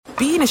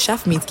being a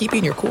chef means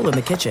keeping your cool in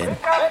the kitchen.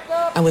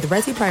 And with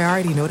Resi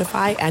Priority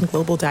Notify and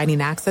Global Dining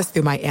Access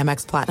through my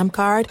Amex Platinum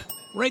card,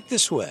 right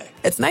this way.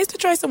 It's nice to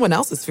try someone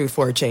else's food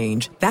for a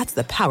change. That's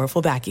the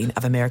powerful backing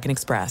of American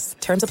Express.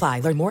 Terms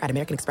apply. Learn more at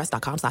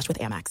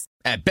americanexpress.com/withAmex.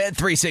 At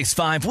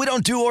Bet365, we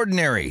don't do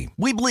ordinary.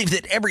 We believe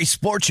that every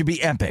sport should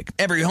be epic.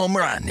 Every home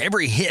run,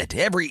 every hit,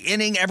 every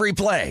inning, every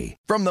play.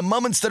 From the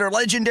moments that are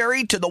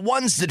legendary to the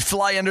ones that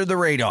fly under the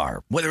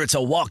radar. Whether it's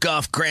a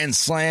walk-off grand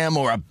slam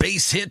or a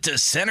base hit to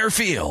center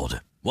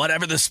field.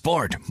 Whatever the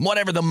sport,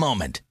 whatever the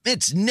moment,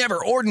 it's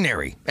never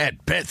ordinary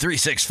at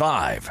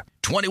Bet365.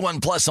 21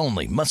 plus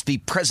only. Must be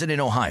present in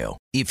Ohio.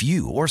 If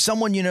you or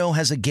someone you know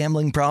has a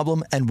gambling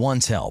problem and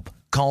wants help,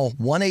 call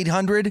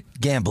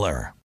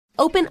 1-800-GAMBLER.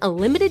 Open a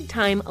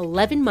limited-time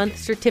 11-month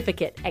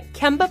certificate at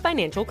Kemba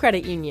Financial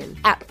Credit Union.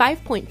 At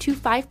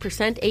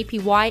 5.25%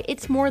 APY,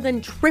 it's more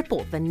than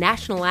triple the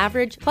national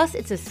average, plus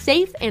it's a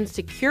safe and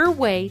secure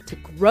way to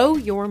grow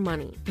your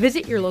money.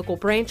 Visit your local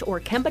branch or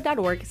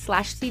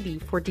kemba.org/CD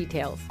for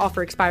details.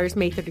 Offer expires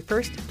May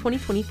 31st,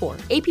 2024.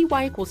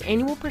 APY equals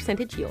annual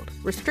percentage yield.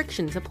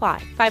 Restrictions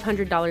apply.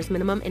 $500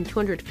 minimum and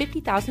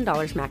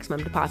 $250,000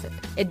 maximum deposit.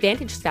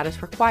 Advantage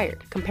status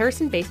required.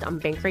 Comparison based on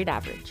bank rate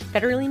average.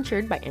 Federally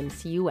insured by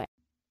NCUA.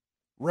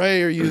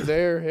 Ray, are you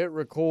there? Hit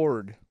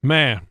record.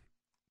 Man,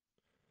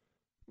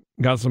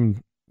 got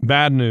some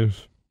bad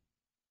news.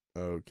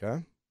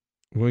 Okay.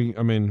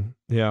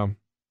 Yeah.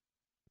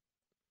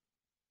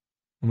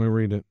 Let me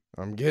read it.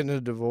 I'm getting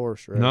a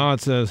divorce, right? No,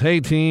 it says,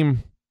 "Hey,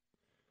 team,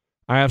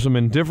 I have some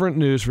indifferent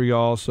news for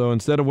y'all. So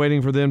instead of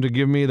waiting for them to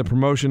give me the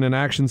promotion in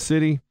Action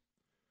City,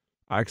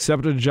 I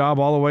accepted a job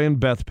all the way in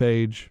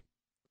Bethpage,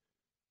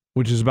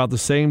 which is about the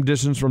same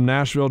distance from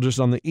Nashville, just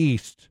on the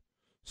east.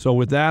 So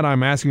with that,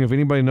 I'm asking if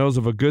anybody knows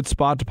of a good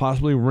spot to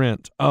possibly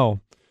rent.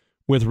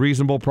 With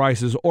reasonable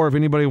prices. Or if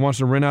anybody wants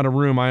to rent out a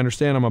room. I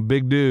understand I'm a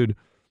big dude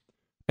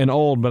and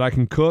old, but I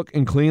can cook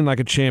and clean like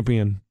a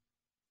champion."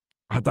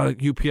 I thought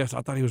at UPS,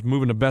 I thought he was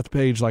moving to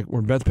Bethpage, like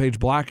where Bethpage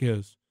Black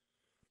is.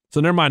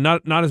 So never mind,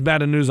 not as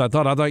bad a news as I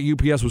thought. I thought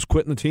UPS was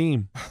quitting the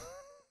team.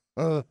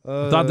 I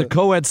thought the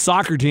co-ed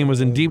soccer team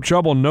was in deep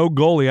trouble. No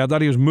goalie. I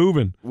thought he was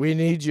moving. We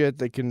need you at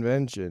the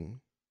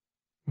convention.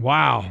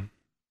 Wow.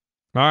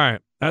 All right.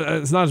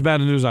 It's not as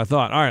bad a news as I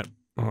thought. All right.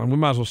 We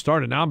might as well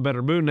start it now. I'm in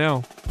better mood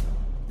now.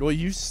 Well,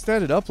 you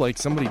set it up like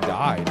somebody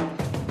died.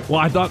 Well,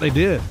 I thought they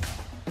did.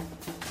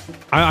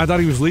 I thought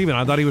he was leaving.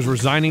 I thought he was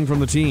resigning from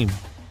the team.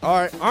 All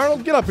right,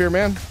 Arnold, get up here,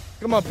 man.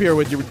 Come up here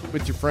with your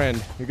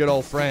friend, your good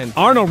old friend.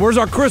 Arnold, where's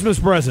our Christmas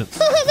presents?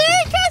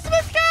 Merry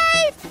Christmas,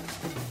 guys!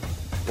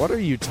 What are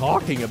you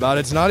talking about?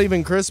 It's not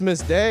even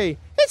Christmas Day.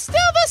 It's still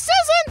the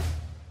season!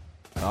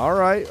 All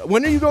right.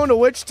 When are you going to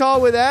Wichita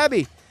with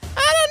Abby?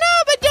 I don't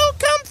know, but don't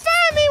come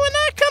find me. When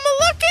I come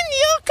a-looking,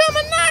 you'll come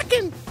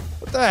a-knocking.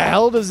 What the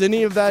hell does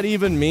any of that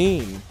even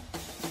mean?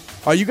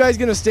 Are you guys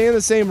going to stay in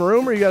the same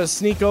room, or you got to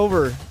sneak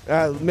over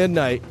at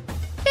midnight?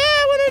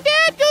 Yeah, when her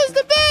dad goes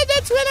to bed,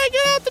 that's when I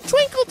get out the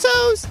twinkle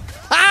toes.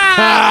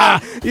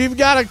 You've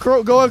got to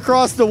go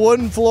across the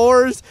wooden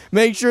floors,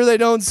 make sure they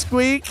don't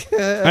squeak.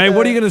 Hey,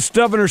 what are you going to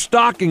stuff in her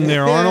stocking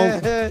there,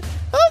 Arnold?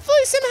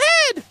 Hopefully some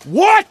head.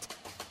 What?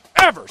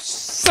 Ever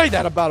say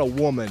that about a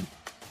woman?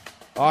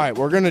 All right,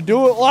 we're going to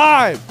do it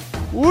live.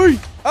 We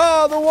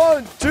are the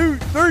 1, 2,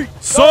 3.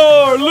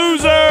 Sore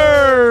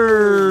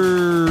losers!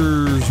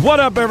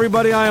 What up,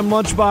 everybody? I am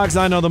Lunchbox.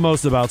 I know the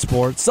most about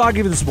sports. So I'll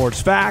give you the sports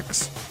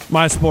facts,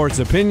 my sports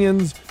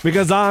opinions,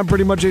 because I'm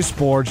pretty much a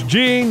sports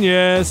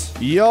genius.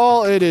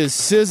 Y'all, it is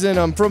Sizzin.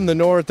 I'm from the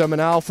north. I'm an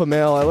alpha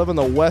male. I live on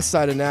the west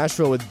side of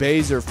Nashville with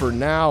Baser for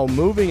now,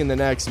 moving in the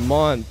next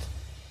month.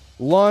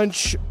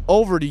 Lunch,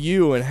 over to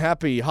you, and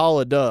happy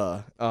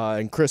holiday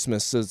and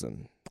Christmas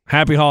season.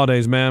 Happy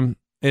holidays, man.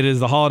 It is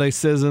the holiday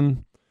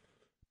season.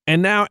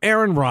 And now,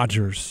 Aaron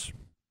Rodgers,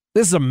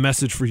 this is a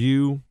message for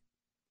you.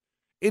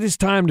 It is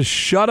time to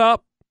shut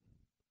up.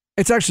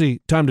 It's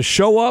actually time to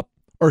show up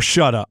or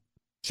shut up.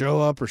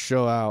 Show up or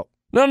show out.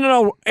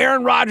 No.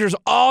 Aaron Rodgers,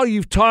 all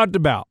you've talked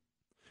about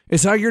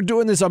is how you're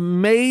doing this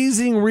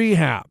amazing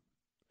rehab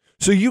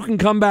so you can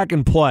come back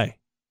and play.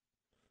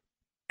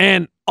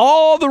 And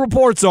all the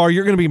reports are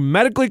you're going to be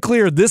medically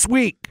cleared this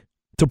week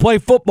to play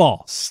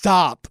football.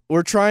 Stop.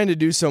 We're trying to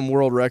do some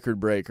world record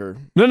breaker.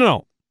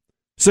 No.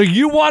 So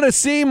you want to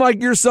seem like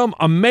you're some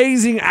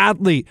amazing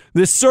athlete.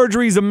 This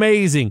surgery's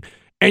amazing.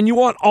 And you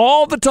want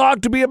all the talk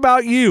to be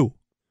about you.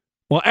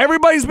 Well,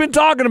 everybody's been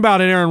talking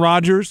about it, Aaron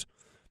Rodgers.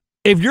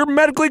 If you're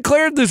medically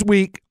cleared this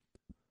week,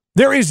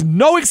 there is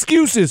no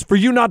excuses for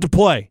you not to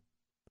play.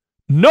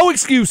 No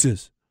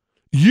excuses.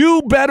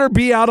 You better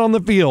be out on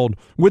the field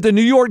with the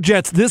New York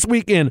Jets this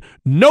weekend,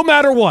 no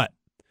matter what.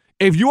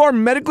 If you are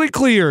medically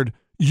cleared,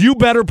 you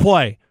better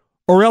play.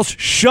 Or else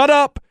shut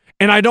up,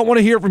 and I don't want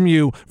to hear from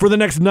you for the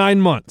next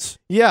 9 months.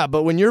 Yeah,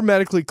 but when you're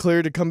medically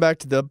cleared to come back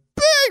to the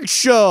big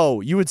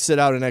show, you would sit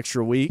out an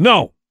extra week.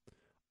 No.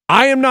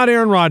 I am not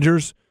Aaron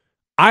Rodgers.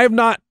 I have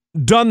not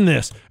done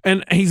this,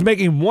 and he's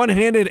making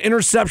one-handed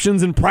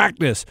interceptions in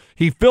practice.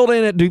 He filled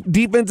in at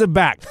defensive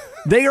back.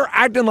 They are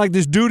acting like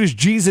this dude is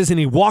Jesus and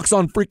he walks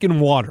on freaking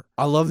water.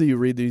 I love that you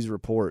read these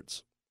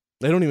reports.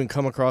 They don't even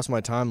come across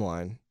my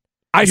timeline.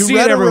 I see it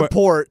everywhere. You read a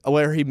report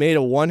where he made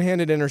a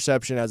one-handed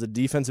interception as a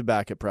defensive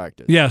back at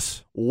practice.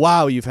 Yes.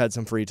 Wow, you've had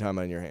some free time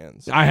on your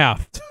hands. I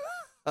have.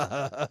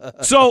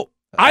 So,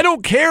 I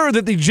don't care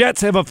that the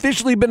Jets have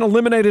officially been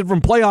eliminated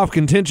from playoff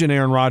contention,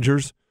 Aaron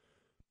Rodgers.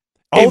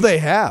 Oh, they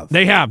have.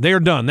 They have. They are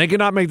done. They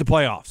cannot make the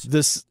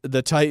playoffs.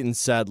 The Titans,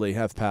 sadly,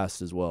 have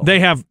passed as well. They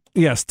have,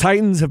 yes,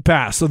 Titans have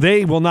passed, so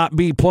they will not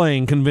be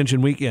playing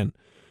convention weekend.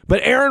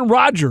 But Aaron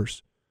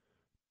Rodgers,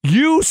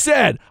 you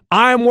said,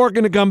 I'm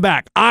working to come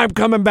back. I'm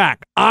coming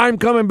back. I'm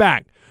coming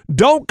back.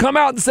 Don't come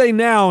out and say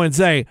now and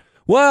say,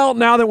 well,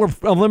 now that we're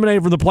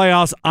eliminated from the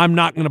playoffs, I'm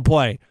not going to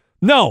play.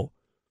 No.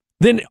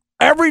 Then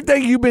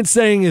everything you've been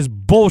saying is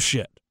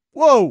bullshit.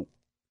 Whoa.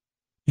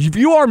 If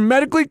you are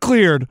medically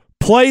cleared,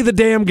 play the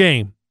damn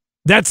game.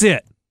 That's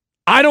it.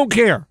 I don't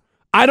care.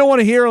 I don't want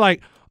to hear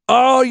like,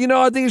 oh,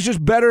 I think it's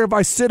just better if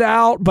I sit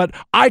out, but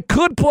I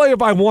could play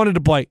if I wanted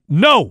to play.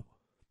 No.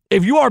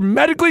 If you are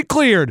medically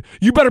cleared,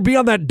 you better be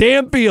on that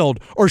damn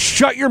field or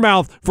shut your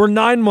mouth for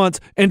 9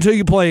 months until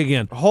you play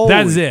again.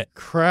 That is it.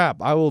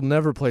 Crap. I will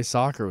never play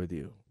soccer with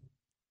you.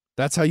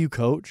 That's how you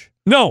coach?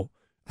 No.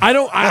 I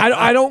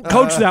don't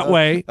coach that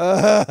way.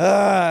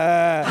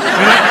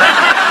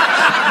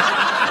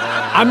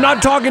 I'm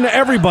not talking to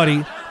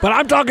everybody, but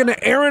I'm talking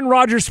to Aaron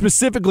Rodgers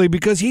specifically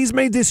because he's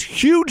made this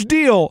huge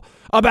deal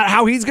about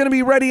how he's going to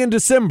be ready in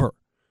December.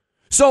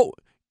 So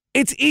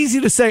it's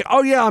easy to say,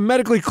 oh, yeah, I'm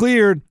medically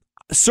cleared.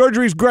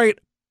 Surgery's great,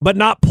 but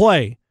not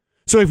play.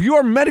 So if you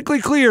are medically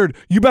cleared,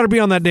 you better be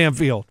on that damn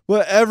field.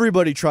 Well,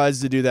 everybody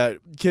tries to do that.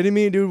 Kidding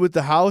me, dude, with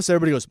the house?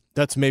 Everybody goes,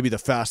 that's maybe the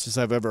fastest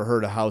I've ever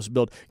heard a house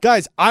built.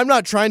 Guys, I'm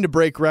not trying to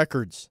break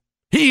records.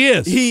 He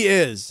is. He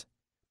is.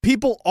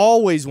 People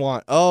always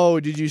want, oh,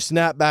 did you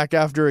snap back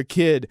after a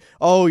kid?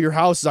 Oh, your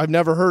house, I've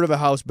never heard of a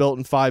house built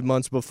in 5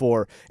 months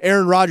before.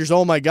 Aaron Rodgers,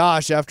 oh my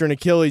gosh, after an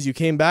Achilles, you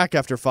came back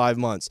after 5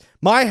 months.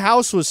 My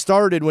house was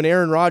started when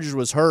Aaron Rodgers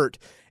was hurt.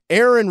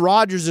 Aaron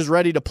Rodgers is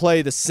ready to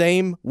play the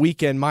same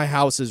weekend my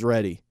house is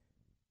ready.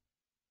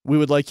 We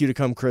would like you to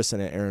come christen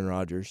it, Aaron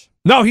Rodgers.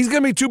 No, he's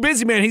going to be too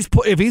busy, man.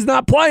 If he's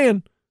not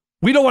playing,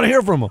 we don't want to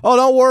hear from him. Oh,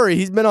 don't worry.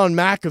 He's been on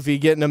McAfee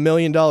getting $1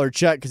 million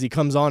check because he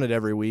comes on it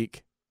every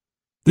week.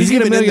 He's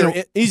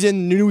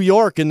in New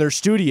York in their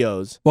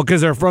studios. Well,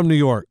 because they're from New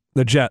York,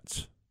 the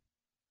Jets.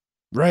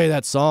 Ray,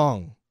 that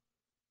song.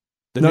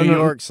 New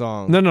York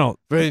song. No.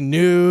 For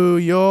New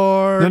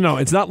York. No.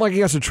 It's not like he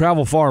has to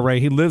travel far, Ray.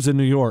 He lives in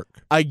New York.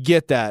 I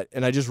get that,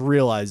 and I just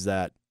realized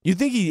that. You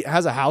think he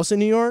has a house in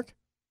New York?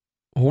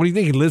 What do you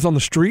think? He lives on the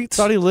streets?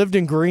 I thought he lived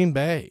in Green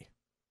Bay.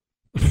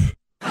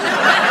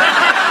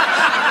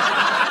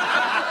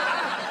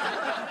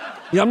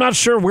 Yeah, I'm not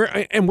sure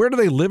where do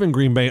they live in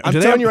Green Bay? I'm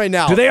telling you right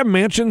now. Do they have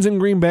mansions in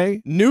Green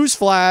Bay?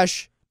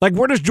 Newsflash. Like,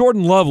 where does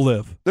Jordan Love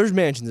live? There's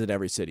mansions in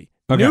every city.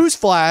 Okay.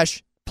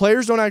 Newsflash.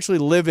 Players don't actually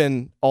live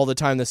in all the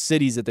time the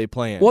cities that they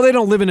play in. Well, they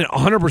don't live in it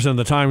 100% of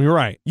the time. You're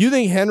right. You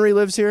think Henry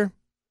lives here?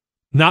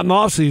 Not in the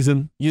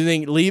offseason. You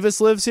think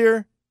Levis lives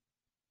here?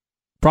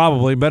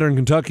 Probably. Better in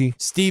Kentucky.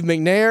 Steve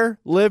McNair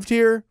lived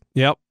here?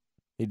 Yep.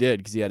 He did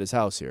because he had his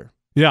house here.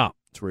 Yeah.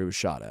 That's where he was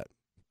shot at.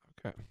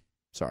 Okay.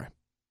 Sorry.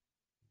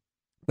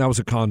 That was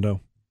a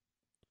condo.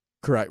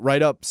 Correct.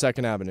 Right up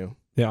 2nd Avenue.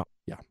 Yeah.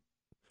 Yeah.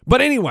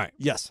 But anyway.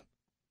 Yes.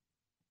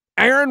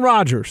 Aaron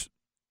Rodgers.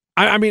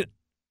 I mean,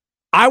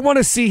 I want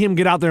to see him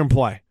get out there and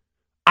play.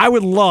 I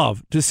would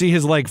love to see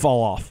his leg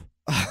fall off.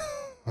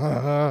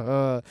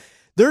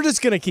 They're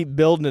just going to keep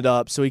building it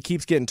up so he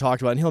keeps getting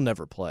talked about, and he'll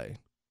never play.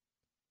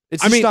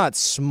 It's just not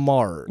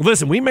smart.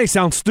 Listen, we may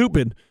sound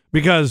stupid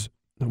because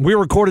we're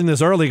recording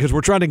this early because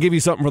we're trying to give you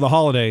something for the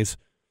holidays.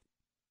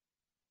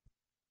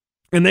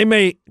 And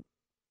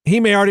he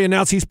may already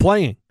announce he's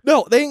playing.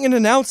 No, they ain't going to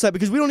announce that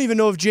because we don't even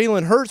know if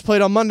Jalen Hurts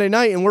played on Monday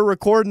night, and we're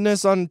recording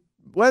this on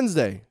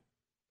Wednesday.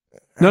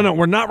 No,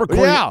 we're not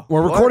recording it.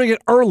 We're recording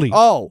it early.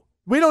 Oh,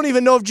 we don't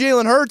even know if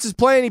Jalen Hurts is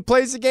playing. He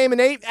plays the game in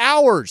 8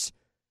 hours.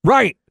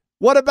 Right.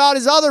 What about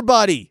his other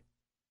buddy?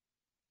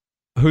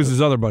 Who's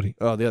his other buddy?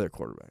 Oh, the other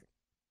quarterback.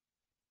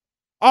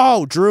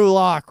 Oh, Drew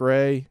Lock,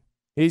 Ray.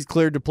 He's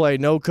cleared to play.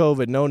 No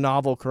COVID, no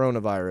novel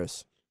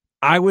coronavirus.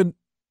 I would...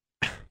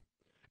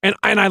 And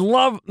I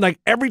love, like,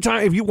 every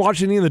time, if you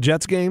watch any of the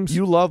Jets games...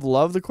 You love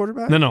the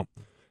quarterback? No.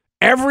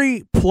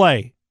 Every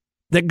play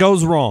that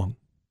goes wrong...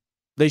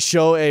 They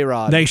show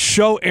A-Rod. They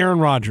show Aaron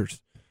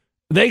Rodgers.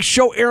 They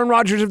show Aaron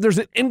Rodgers if there's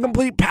an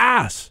incomplete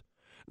pass.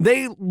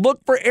 They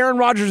look for Aaron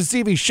Rodgers to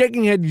see if he's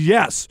shaking head,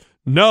 yes,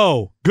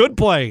 no, good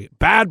play,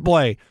 bad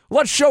play.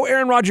 Let's show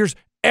Aaron Rodgers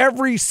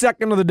every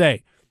second of the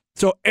day.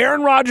 So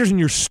Aaron Rodgers and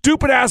your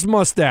stupid-ass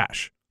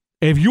mustache,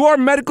 if you are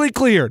medically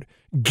cleared,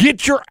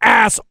 get your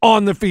ass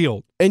on the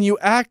field. And you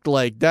act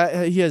like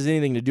that he has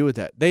anything to do with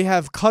that. They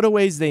have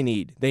cutaways they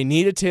need. They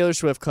need a Taylor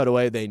Swift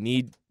cutaway. They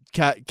need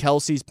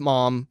Kelsey's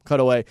mom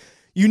cutaway.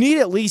 You need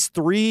at least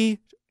 2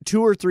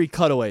 or 3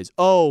 cutaways.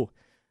 Oh,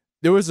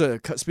 There was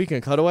speaking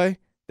of cutaway,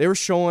 they were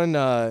showing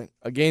a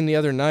game the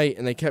other night,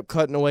 and they kept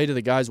cutting away to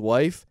the guy's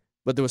wife,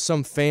 but there was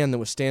some fan that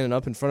was standing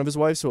up in front of his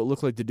wife, so it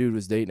looked like the dude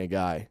was dating a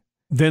guy.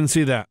 Didn't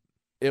see that.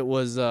 It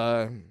was,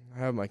 I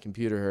have my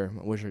computer here.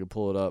 I wish I could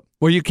pull it up.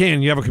 Well, you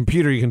can. You have a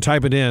computer. You can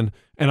type it in,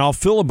 and I'll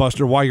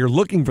filibuster while you're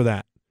looking for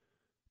that.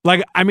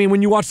 Like, I mean,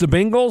 when you watch the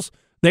Bengals,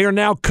 they are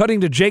now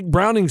cutting to Jake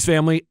Browning's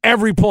family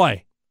every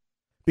play.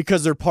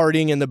 Because they're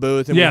partying in the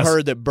booth, and Yes. we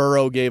heard that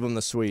Burrow gave him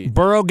the suite.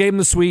 Burrow gave him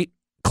the suite.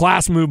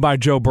 Class move by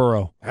Joe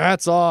Burrow.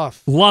 Hats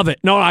off. Love it.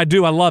 No, I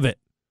do. I love it.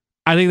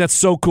 I think that's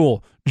so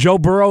cool. Joe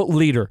Burrow,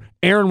 leader.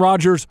 Aaron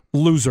Rodgers,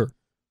 loser.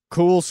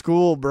 Cool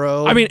school,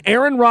 bro. I mean,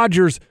 Aaron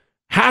Rodgers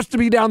has to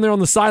be down there on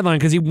the sideline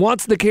because he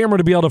wants the camera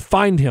to be able to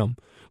find him.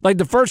 Like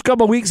the first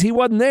couple of weeks, he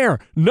wasn't there.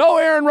 No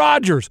Aaron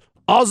Rodgers.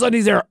 All of a sudden,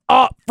 he's there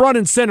up front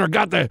and center,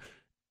 got the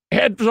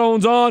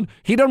headphones on.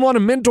 He doesn't want to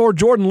mentor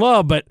Jordan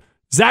Love, but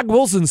Zach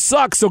Wilson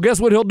sucks, so guess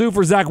what he'll do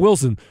for Zach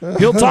Wilson?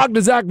 He'll talk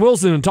to Zach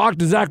Wilson and talk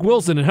to Zach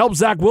Wilson and help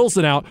Zach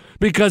Wilson out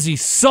because he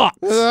sucks.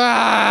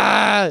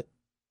 Ah!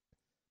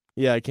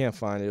 Yeah, I can't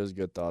find it. It was a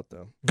good thought,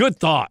 though. Good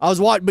thought. I was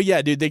watching, but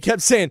yeah, dude, they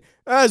kept saying,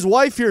 his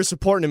wife here is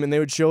supporting him, and they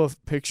would show a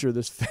picture of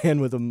this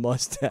fan with a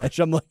mustache.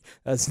 I'm like,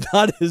 that's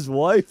not his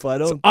wife. I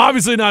don't.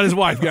 Obviously not his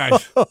wife,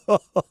 guys.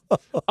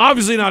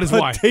 Obviously not his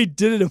But wife. they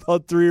did it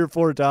about 3 or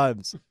 4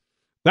 times.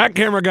 That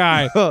camera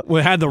guy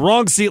had the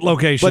wrong seat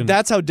location. But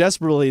that's how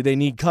desperately they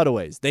need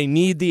cutaways. They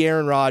need the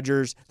Aaron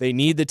Rodgers. They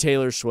need the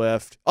Taylor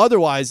Swift.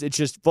 Otherwise, it's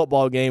just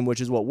football game,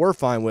 which is what we're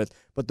fine with.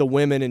 But the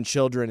women and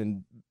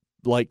children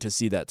like to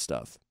see that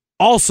stuff.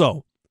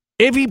 Also,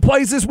 if he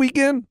plays this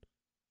weekend,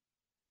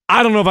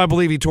 I don't know if I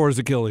believe he tore his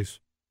Achilles.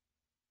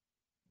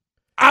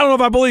 I don't know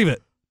if I believe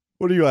it.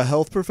 What are you, a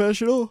health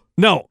professional?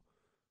 No.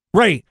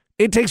 Ray,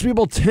 it takes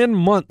people 10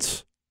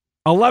 months,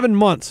 11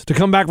 months to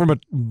come back from a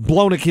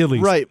blown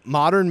Achilles. Right.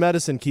 Modern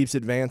medicine keeps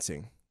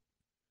advancing.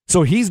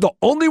 So he's the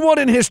only one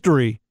in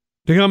history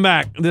to come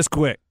back this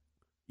quick.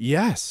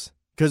 Yes.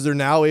 Because they're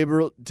now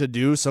able to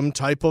do some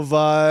type of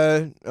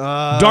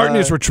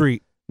Darkness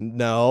retreat.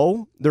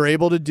 No. They're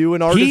able to do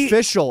an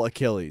artificial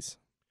Achilles.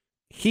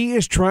 He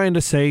is trying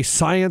to say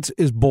science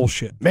is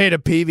bullshit. Made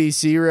of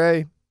PVC,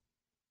 Ray.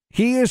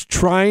 He is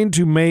trying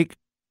to make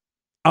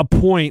a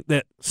point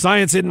that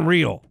science isn't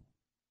real.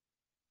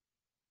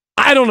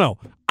 I don't know.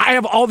 I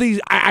have all these.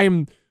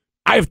 I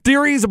have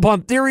theories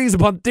upon theories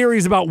upon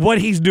theories about what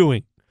he's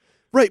doing.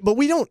 Right, but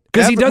we don't.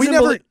 Because he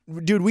doesn't.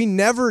 Dude, we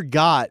never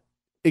got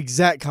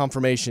exact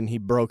confirmation he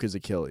broke his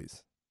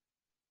Achilles.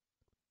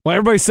 Well,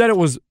 everybody said it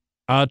was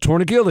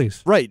torn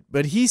Achilles. Right,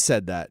 but he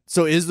said that.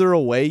 So is there a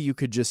way you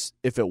could just,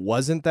 if it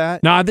wasn't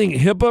that? Now, I think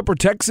HIPAA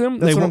protects him.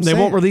 That's what I'm They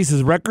won't saying. release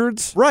his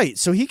records. Right,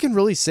 so he can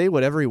really say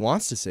whatever he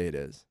wants to say it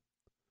is.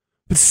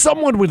 But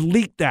someone would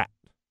leak that.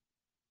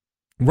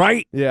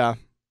 Right? Yeah.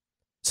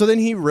 So then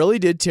he really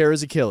did tear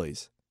his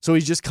Achilles. So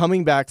he's just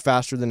coming back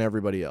faster than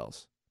everybody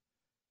else.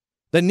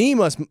 The knee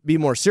must be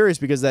more serious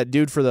because that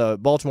dude for the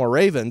Baltimore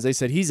Ravens, they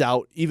said he's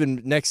out.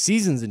 Even next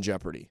season's in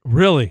jeopardy.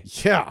 Really?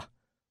 Yeah.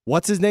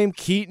 What's his name?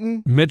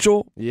 Keaton?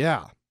 Mitchell?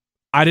 Yeah.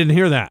 I didn't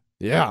hear that.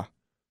 Yeah.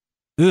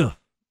 Ugh.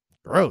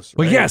 Gross.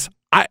 Well, right? yes.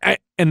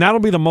 And that'll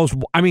be the most.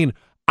 I mean,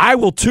 I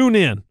will tune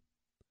in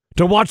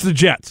to watch the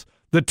Jets.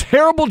 The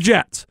terrible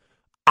Jets.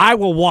 I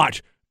will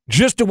watch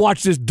just to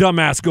watch this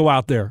dumbass go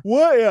out there.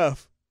 What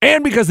if?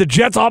 And because the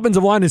Jets'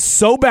 offensive line is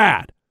so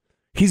bad,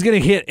 he's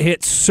going to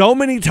hit so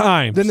many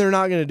times. Then they're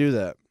not going to do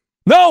that.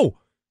 No,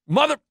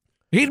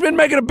 he's been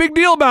making a big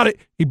deal about it.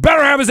 He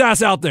better have his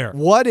ass out there.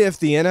 What if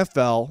the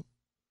NFL,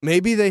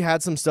 maybe they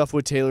had some stuff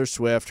with Taylor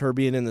Swift, her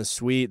being in the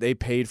suite, they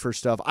paid for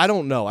stuff. I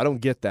don't know. I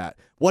don't get that.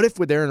 What if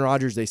with Aaron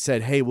Rodgers they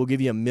said, hey, we'll give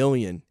you $1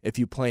 million if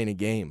you play in a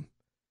game?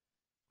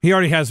 He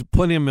already has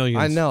plenty of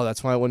millions. I know.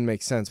 That's why it wouldn't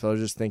make sense, but I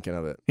was just thinking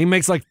of it. He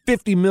makes like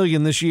 $50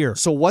 million this year.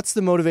 So what's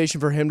the motivation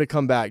for him to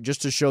come back?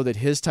 Just to show that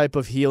his type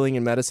of healing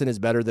and medicine is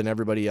better than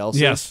everybody else's?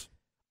 Yes.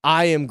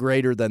 I am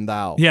greater than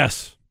thou.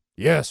 Yes.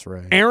 Yes,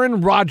 Ray.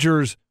 Aaron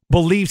Rodgers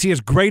believes he is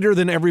greater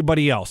than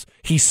everybody else.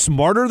 He's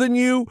smarter than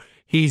you.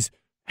 He's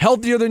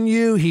healthier than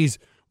you. He's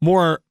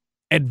more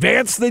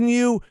advanced than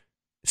you.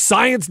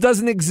 Science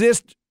doesn't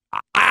exist.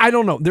 I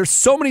don't know. There's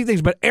so many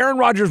things, but Aaron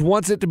Rodgers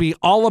wants it to be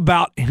all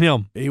about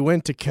him. He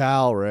went to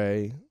Cal,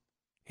 Ray.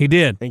 He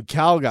did. And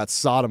Cal got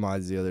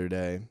sodomized the other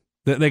day.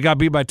 They got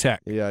beat by Tech.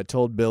 Yeah, I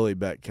told Billy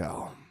bet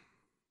Cal.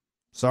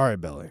 Sorry,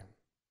 Billy.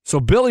 So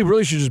Billy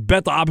really should just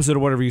bet the opposite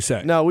of whatever you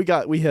say. No,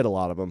 we hit a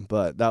lot of them,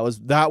 but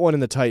that one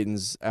and the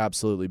Titans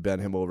absolutely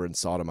bent him over and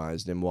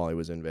sodomized him while he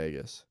was in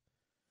Vegas.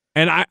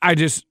 And I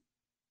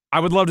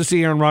would love to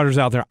see Aaron Rodgers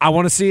out there. I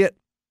want to see it.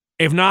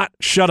 If not,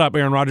 shut up,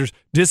 Aaron Rodgers.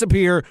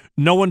 Disappear.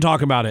 No one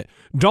talk about it.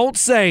 Don't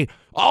say,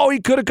 oh, he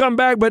could have come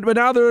back, but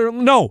now they're...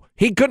 No,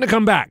 he couldn't have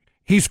come back.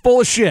 He's full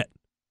of shit.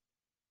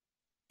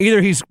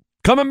 Either he's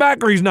coming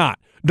back or he's not.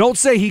 Don't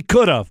say he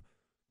could have.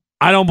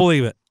 I don't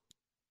believe it.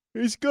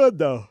 He's good,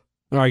 though.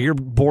 All right, you're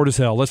bored as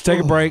hell. Let's take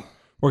a break.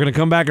 We're going to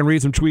come back and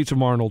read some tweets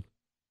from Arnold.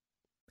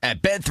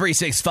 At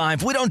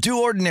Bet365, we don't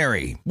do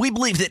ordinary. We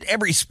believe that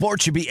every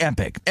sport should be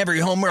epic.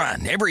 Every home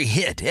run, every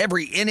hit,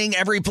 every inning,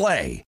 every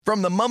play.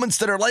 From the moments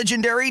that are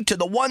legendary to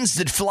the ones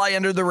that fly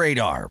under the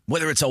radar.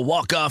 Whether it's a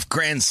walk-off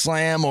grand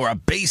slam or a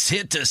base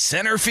hit to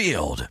center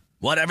field.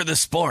 Whatever the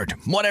sport,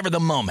 whatever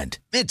the moment.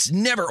 It's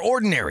never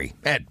ordinary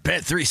at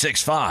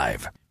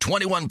Bet365.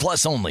 21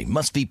 plus only.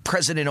 Must be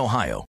present in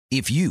Ohio.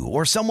 If you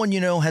or someone you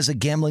know has a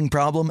gambling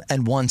problem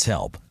and wants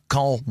help,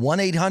 call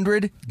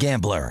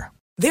 1-800-GAMBLER.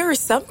 There are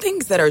some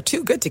things that are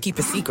too good to keep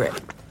a secret.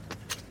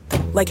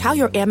 Like how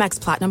your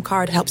Amex Platinum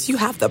card helps you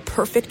have the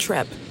perfect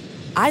trip.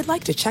 I'd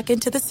like to check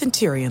into the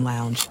Centurion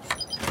Lounge.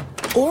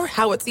 Or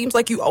how it seems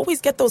like you always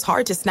get those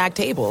hard-to-snag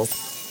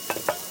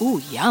tables. Ooh,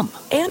 yum.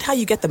 And how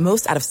you get the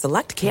most out of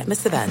select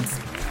can't-miss events.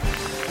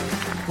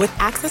 With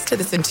access to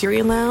the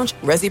Centurion Lounge,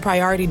 Resi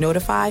Priority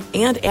Notify,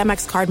 and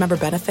Amex card member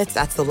benefits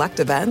at select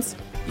events,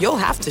 you'll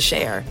have to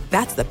share.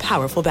 That's the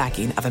powerful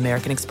backing of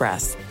American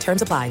Express.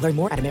 Terms apply. Learn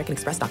more at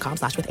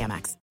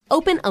americanexpress.com/withAmex.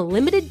 Open a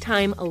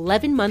limited-time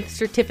 11-month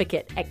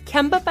certificate at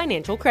Kemba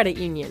Financial Credit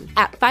Union.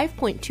 At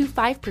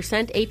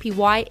 5.25%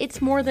 APY,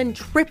 it's more than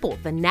triple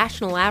the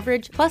national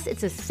average, plus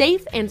it's a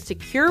safe and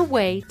secure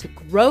way to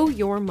grow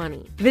your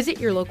money.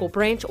 Visit your local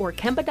branch or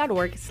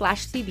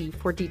kemba.org/cb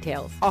for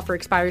details. Offer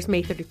expires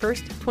May 31st,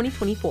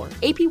 2024.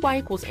 APY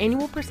equals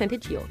annual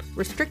percentage yield.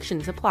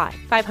 Restrictions apply.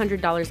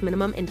 $500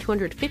 minimum and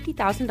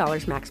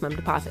 $250,000 maximum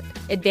deposit.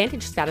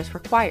 Advantage status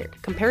required.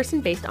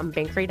 Comparison based on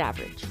bank rate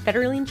average.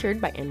 Federally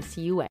insured by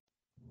NCUA.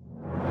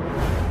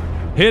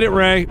 Hit it,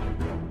 Ray.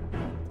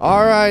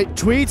 All right,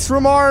 tweets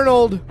from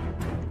Arnold.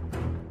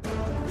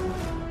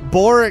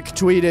 Boric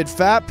tweeted,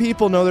 "Fat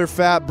people know they're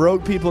fat,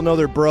 broke people know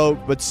they're broke,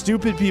 but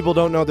stupid people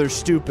don't know they're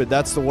stupid.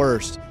 That's the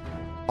worst."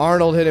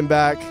 Arnold hit him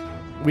back.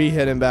 We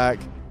hit him back.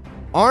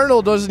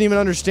 Arnold doesn't even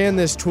understand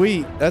this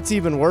tweet. That's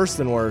even worse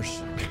than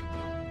worse.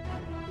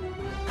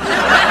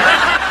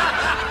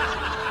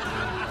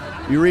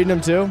 You reading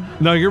them too?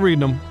 No, you're reading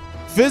them.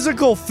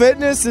 Physical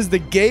fitness is the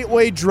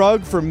gateway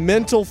drug for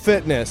mental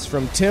fitness,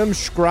 from Tim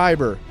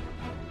Schreiber.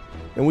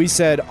 And we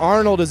said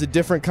Arnold is a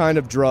different kind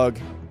of drug,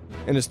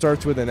 and it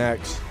starts with an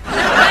X.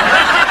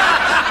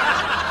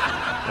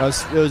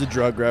 It was a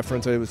drug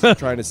reference. I was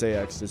trying to say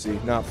ecstasy.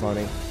 Not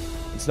funny.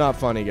 It's not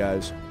funny,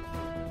 guys.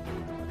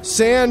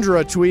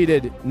 Sandra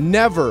tweeted,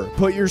 "Never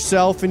put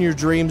yourself and your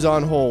dreams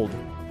on hold."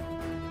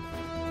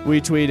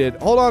 We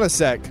tweeted, "Hold on a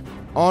sec.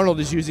 Arnold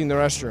is using the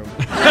restroom."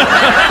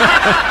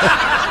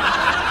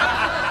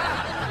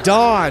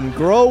 Don,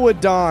 Grow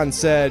with Don,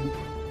 said,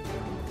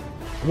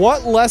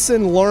 "What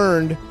lesson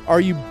learned are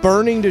you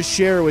burning to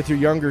share with your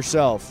younger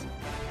self?"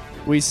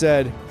 We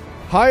said,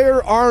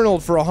 "Hire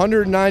Arnold for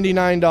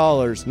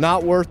 $199,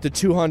 not worth the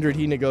 $200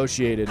 he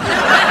negotiated."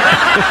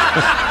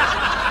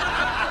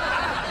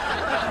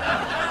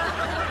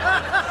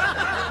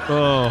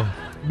 Oh.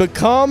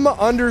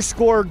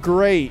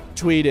 Become_great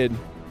tweeted,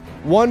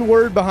 "One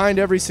word behind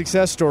every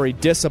success story,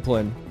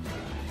 discipline."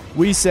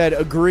 We said,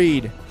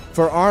 agreed.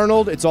 For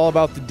Arnold, it's all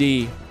about the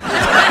D.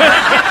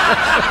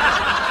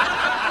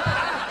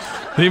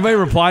 Anybody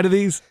reply to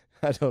these?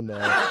 I don't know.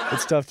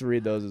 It's tough to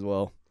read those as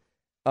well.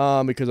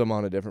 Because I'm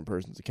on a different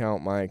person's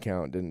account. My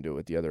account didn't do it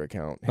with the other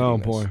account. Oh,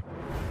 boy.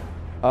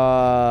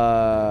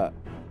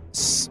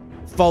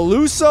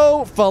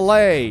 Faluso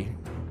Filet.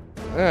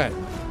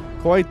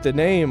 Quite the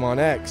name on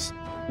X.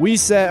 He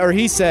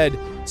said,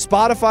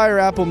 Spotify or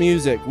Apple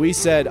Music. We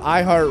said,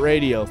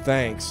 iHeartRadio.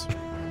 Thanks.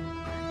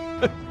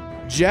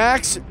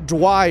 Jax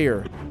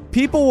Dwyer.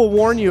 People will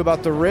warn you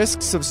about the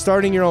risks of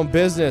starting your own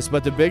business,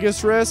 but the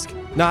biggest risk,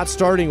 not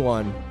starting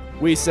one.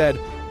 We said,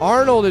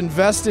 Arnold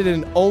invested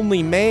in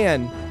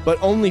OnlyMan, but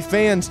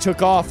OnlyFans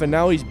took off and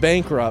now he's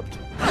bankrupt.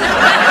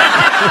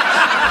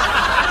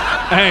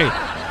 Hey,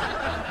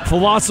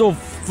 Colossal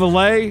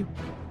Filet,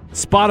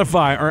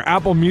 Spotify or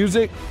Apple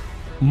Music.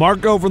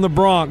 Marco from the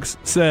Bronx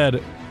said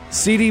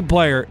CD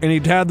player, and he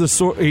tagged the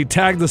Sore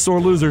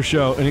Loser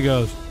show, and he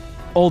goes,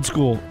 old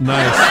school,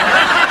 nice.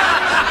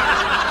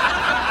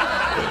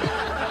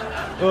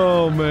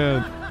 Oh,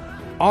 man.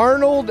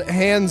 Arnold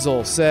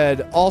Hansel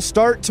said, I'll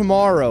start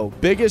tomorrow.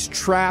 Biggest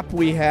trap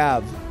we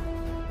have.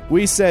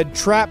 We said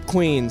trap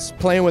queens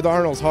playing with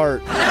Arnold's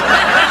heart.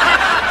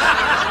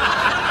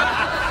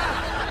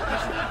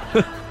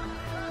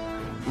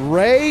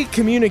 Ray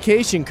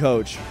Communication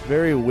Coach.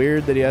 Very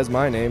weird that he has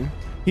my name.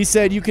 He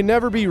said, you can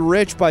never be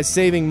rich by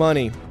saving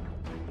money.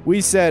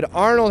 We said,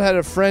 Arnold had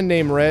a friend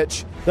named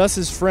Rich. Thus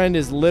his friend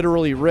is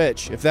literally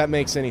rich, if that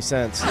makes any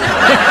sense.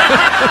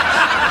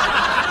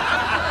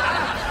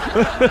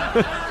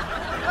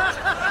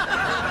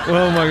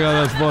 Oh my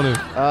God, that's funny.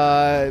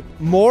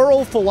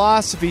 Moral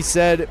Philosophy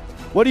said,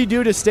 what do you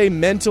do to stay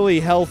mentally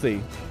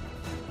healthy?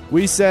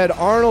 We said,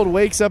 Arnold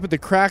wakes up at the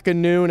crack of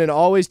noon and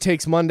always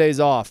takes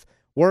Mondays off.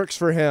 Works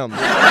for him.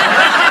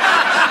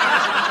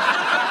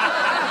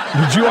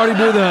 Did you already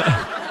do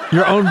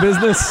your own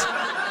business?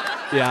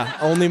 Yeah,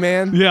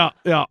 OnlyMan?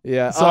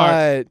 Yeah.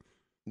 Sorry.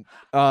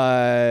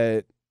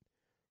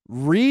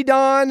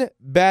 Redon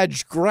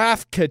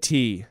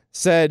Bajgrafkati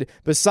said,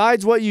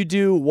 besides what you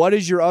do, what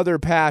is your other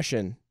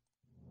passion?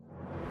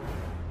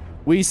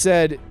 We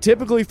said,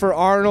 typically for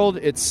Arnold,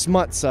 it's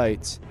smut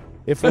sites,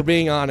 if we're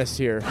being honest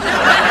here.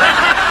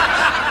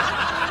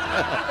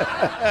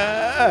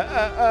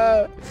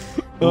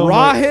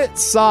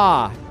 Rahit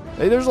Shah.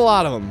 Hey, there's a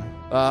lot of them.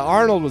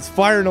 Arnold was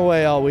firing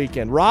away all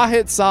weekend.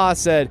 Rahit Shah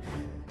said,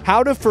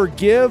 how to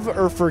forgive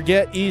or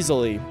forget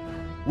easily.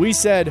 We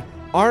said,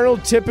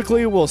 Arnold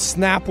typically will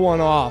snap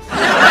one off.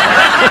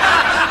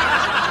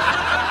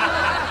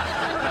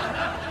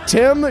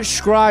 Tim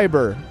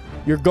Schreiber,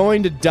 you're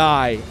going to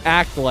die.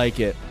 Act like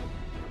it.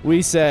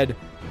 We said,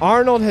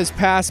 Arnold has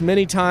passed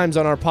many times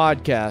on our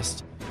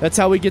podcast. That's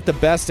how we get the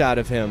best out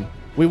of him.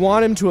 We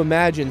want him to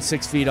imagine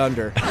 6 feet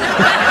under.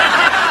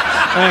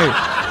 Hey,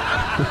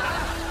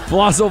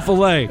 Flasso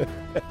Filet,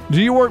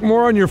 do you work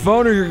more on your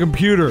phone or your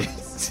computer?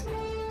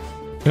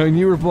 And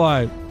you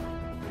replied,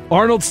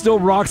 Arnold still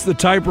rocks the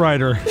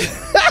typewriter.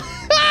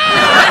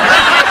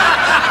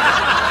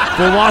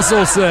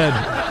 Flasso said,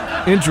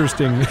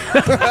 interesting.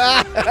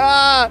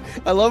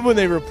 I love when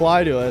they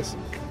reply to us.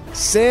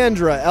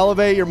 Sandra,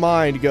 Elevate Your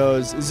Mind,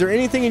 goes, is there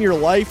anything in your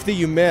life that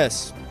you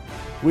miss?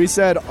 We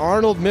said,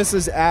 Arnold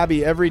misses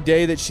Abby every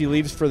day that she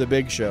leaves for the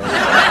big show.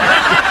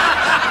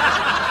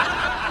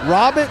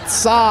 Robert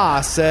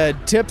Sa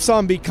said, tips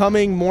on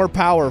becoming more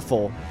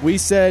powerful. We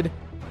said,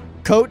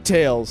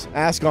 coattails,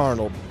 ask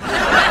Arnold.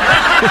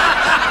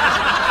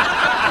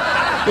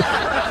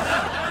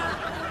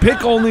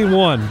 Pick only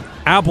one,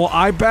 Apple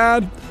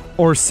iPad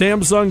or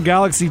Samsung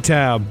Galaxy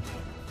Tab.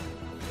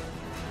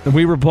 And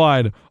we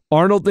replied,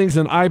 Arnold thinks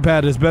an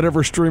iPad is better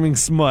for streaming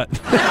smut.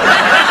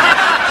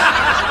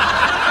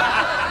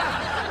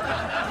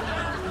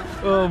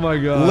 Oh my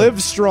God.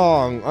 Live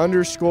Strong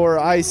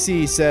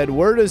 _IC said,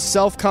 where does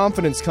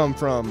self-confidence come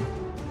from?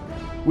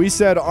 We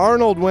said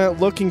Arnold went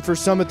looking for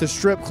some at the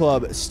strip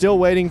club, still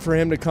waiting for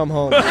him to come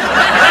home.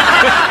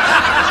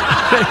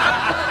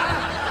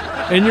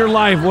 In your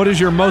life, what is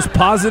your most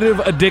positive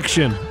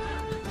addiction?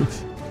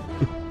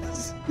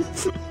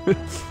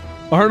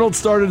 Arnold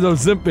started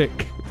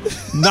Ozempic.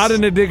 Not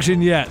an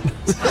addiction yet.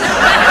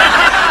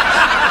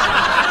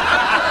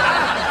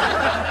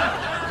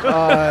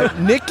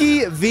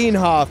 Nikki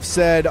Veenhoff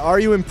said, are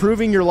you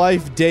improving your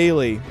life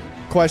daily? ?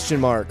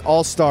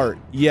 I'll start.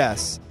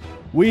 Yes.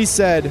 We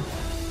said,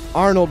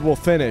 Arnold will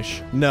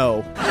finish.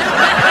 No.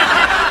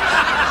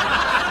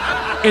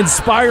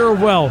 Inspire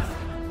Wealth.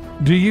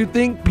 Do you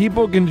think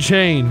people can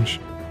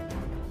change?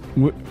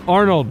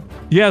 Arnold.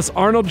 Yes,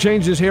 Arnold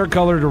changed his hair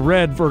color to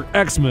red for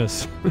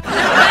Xmas.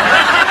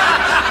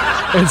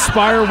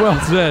 Inspire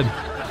Wealth said,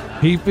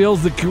 he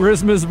feels the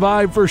Christmas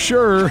vibe for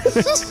sure.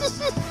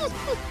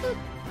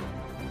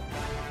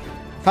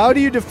 How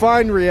do you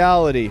define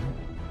reality?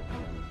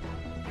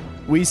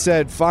 We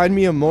said, find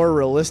me a more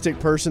realistic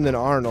person than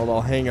Arnold.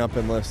 I'll hang up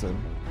and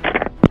listen.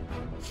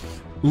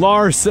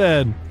 Lars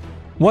said,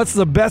 what's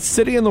the best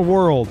city in the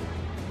world?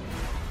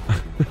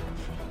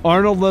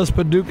 Arnold loves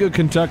Paducah,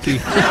 Kentucky.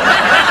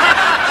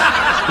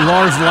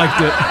 Lars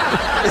liked it.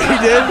 He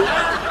did?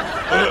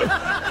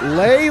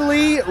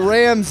 Laylee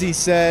Ramsey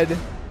said,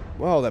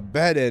 well, the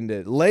bet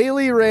ended.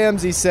 Laylee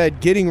Ramsey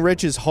said, getting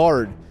rich is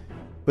hard,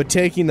 but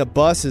taking the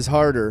bus is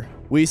harder.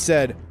 We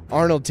said,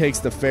 Arnold takes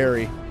the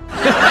ferry.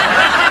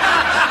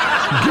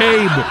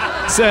 Gabe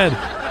said,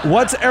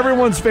 what's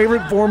everyone's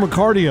favorite form of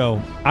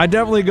cardio? I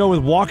definitely go with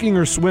walking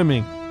or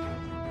swimming.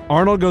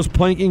 Arnold goes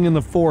planking in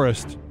the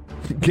forest.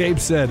 Gabe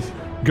said,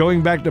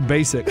 going back to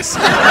basics.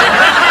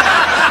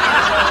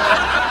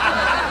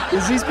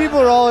 Because these people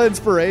are all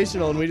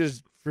inspirational and we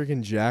just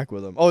freaking jack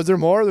with them. Oh, is there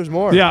more? There's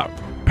more. Yeah.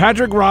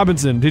 Patrick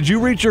Robinson, did you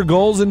reach your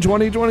goals in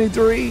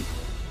 2023?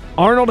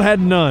 Arnold had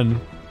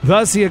none.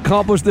 Thus, he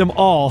accomplished them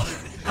all.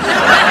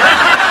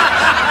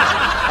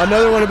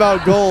 Another one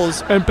about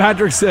goals. And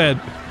Patrick said,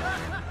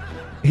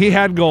 he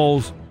had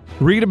goals.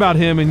 Read about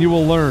him and you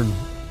will learn.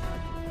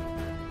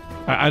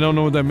 I don't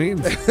know what that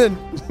means. And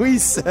we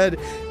said,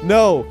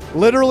 no,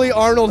 literally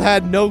Arnold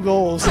had no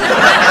goals.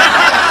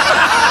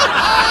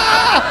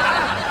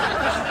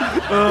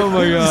 Oh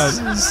my God.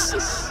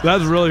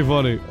 That's really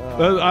funny.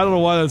 I don't know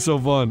why that's so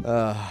fun.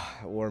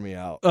 It wore me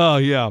out. Oh,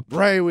 yeah.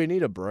 Ray, we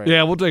need a break.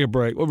 Yeah, we'll take a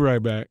break. We'll be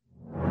right back.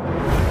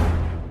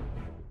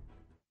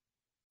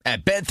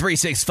 At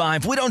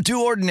Bet365, we don't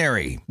do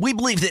ordinary. We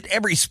believe that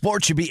every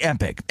sport should be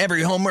epic.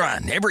 Every home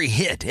run, every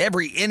hit,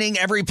 every inning,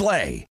 every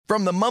play.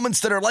 From the moments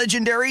that are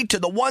legendary to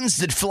the ones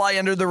that fly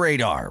under the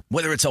radar.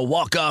 Whether it's a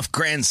walk-off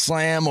grand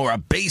slam or a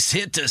base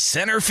hit to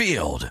center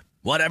field.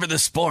 Whatever the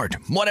sport,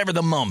 whatever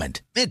the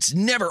moment. It's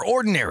never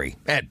ordinary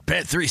at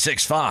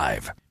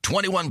Bet365.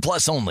 21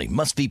 plus only.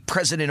 Must be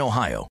present in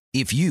Ohio.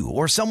 If you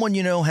or someone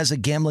you know has a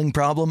gambling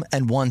problem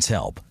and wants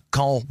help,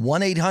 call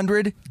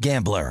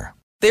 1-800-GAMBLER.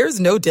 There's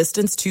no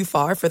distance too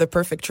far for the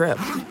perfect trip.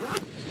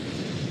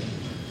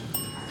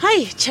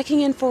 Hi, checking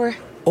in for...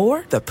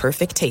 Or the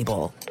perfect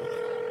table.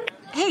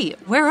 Hey,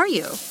 where are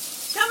you?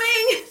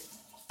 Coming!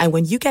 And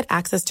when you get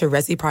access to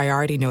Resi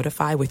Priority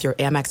Notify with your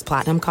Amex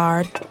Platinum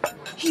card...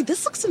 Hey,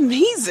 this looks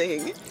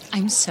amazing.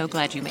 I'm so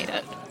glad you made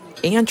it.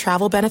 And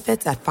travel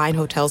benefits at fine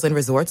hotels and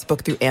resorts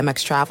booked through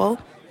Amex Travel,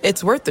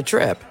 it's worth the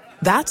trip.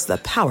 That's the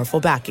powerful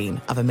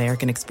backing of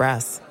American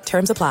Express.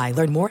 Terms apply.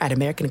 Learn more at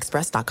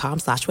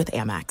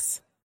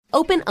americanexpress.com/withAmex.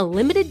 Open a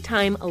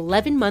limited-time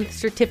 11-month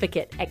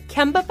certificate at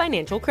Kemba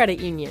Financial Credit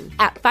Union.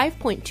 At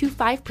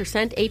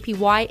 5.25%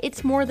 APY,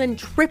 it's more than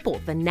triple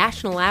the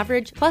national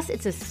average, plus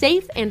it's a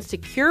safe and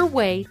secure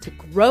way to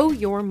grow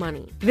your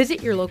money.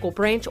 Visit your local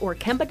branch or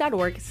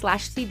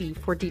kemba.org/cd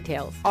for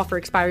details. Offer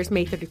expires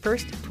May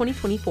 31st,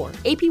 2024.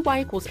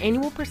 APY equals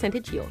annual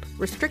percentage yield.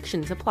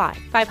 Restrictions apply.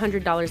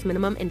 $500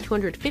 minimum and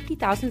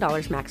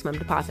 $250,000 maximum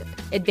deposit.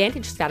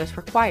 Advantage status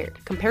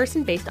required.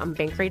 Comparison based on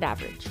bank rate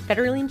average.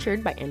 Federally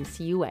insured by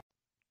NCUA.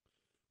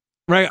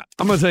 Right,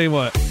 I'm going to tell you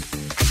what.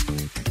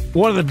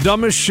 One of the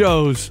dumbest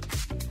shows.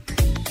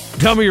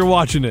 Tell me you're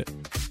watching it.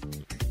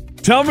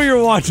 Tell me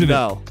you're watching it.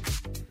 No.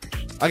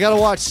 I got to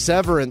watch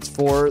Severance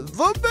for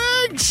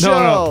The Big Show.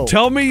 No.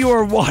 Tell me you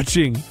are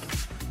watching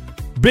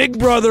Big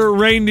Brother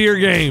Reindeer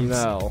Games.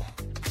 No.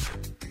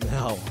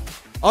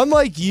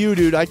 Unlike you,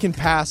 dude, I can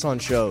pass on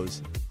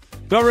shows.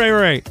 No,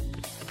 Ray.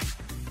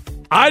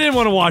 I didn't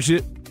want to watch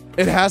it.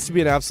 It has to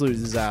be an absolute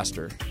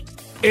disaster.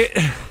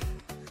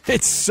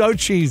 It's so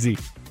cheesy.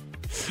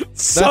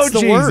 That's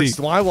the worst.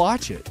 Why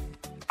watch it?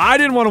 I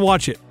didn't want to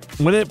watch it.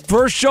 When it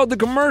first showed the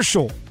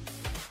commercial,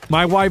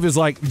 my wife is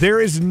like, there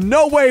is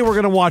no way we're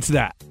going to watch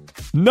that.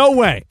 No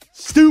way.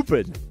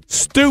 Stupid.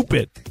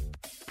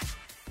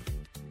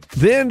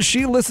 Then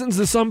she listens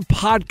to some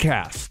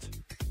podcast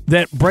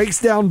that breaks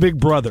down Big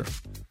Brother.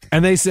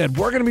 And they said,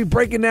 we're going to be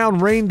breaking down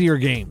Reindeer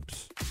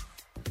Games.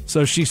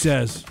 So she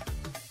says,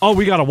 oh,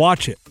 we got to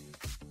watch it.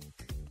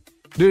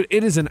 Dude,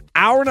 it is an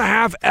hour and a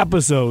half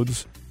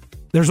episodes.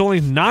 There's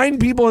only 9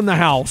 people in the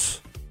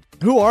house.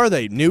 Who are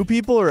they? New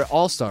people or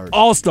all-stars?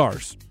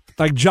 All-stars.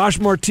 Like Josh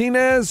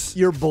Martinez.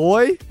 Your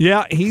boy?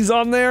 Yeah, he's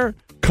on there.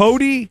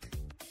 Cody.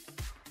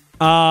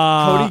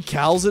 Cody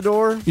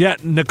Calzador? Yeah,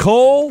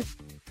 Nicole.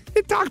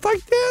 He talks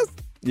like this.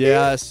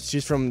 Yes,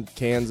 she's from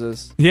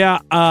Kansas. Yeah.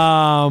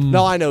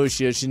 No, I know who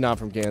she is. She's not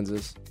from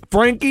Kansas.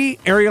 Frankie,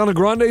 Ariana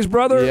Grande's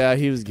brother. Yeah,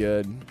 he was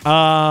good.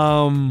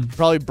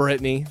 Probably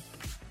Brittany,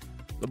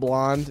 the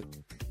blonde.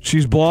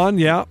 She's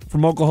blonde, yeah,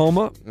 from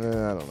Oklahoma.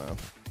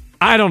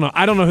 I don't know.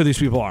 I don't know who these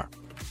people are.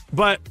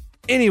 But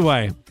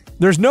anyway,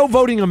 there's no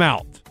voting them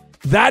out.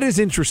 That is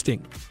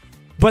interesting.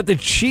 But the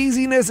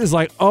cheesiness is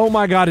like, oh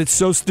my God, it's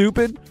so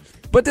stupid.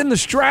 But then the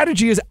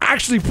strategy is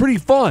actually pretty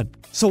fun.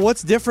 So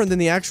what's different than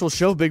the actual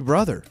show Big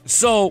Brother?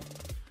 So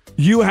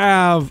you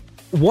have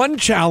one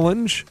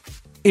challenge.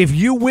 If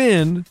you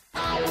win,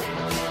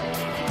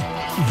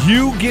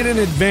 you get an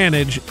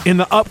advantage in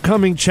the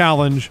upcoming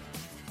challenge.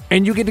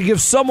 And you get to give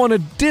someone a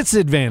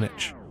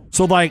disadvantage.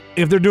 So, like,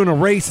 if they're doing a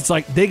race, it's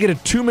like they get a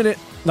 2-minute,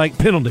 like,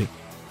 penalty.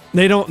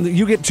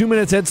 You get 2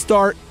 minutes head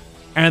start,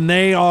 and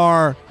they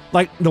are,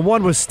 like, the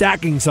one was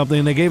stacking something,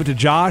 and they gave it to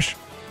Josh.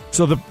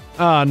 So,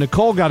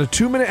 Nicole got a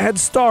 2-minute head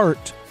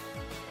start,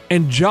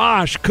 and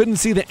Josh couldn't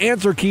see the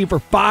answer key for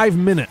 5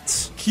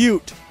 minutes.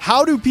 Cute.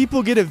 How do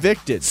people get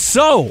evicted?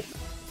 So,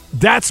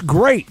 that's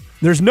great.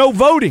 There's no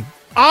voting.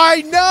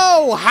 I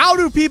know. How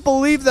do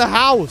people leave the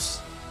house?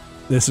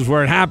 This is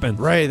where it happens.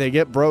 Right, they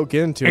get broke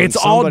into. It's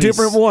all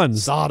different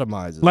ones.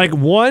 Sodomizes. Like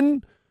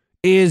one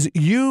is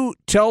you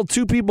tell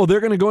 2 people they're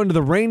going to go into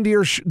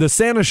the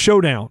Santa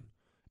showdown,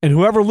 and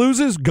whoever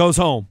loses goes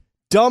home.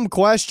 Dumb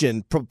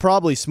question,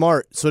 probably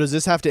smart. So does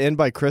this have to end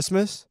by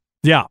Christmas?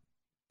 Yeah.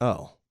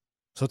 Oh,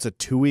 so it's a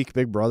 2-week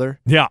Big Brother?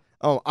 Yeah.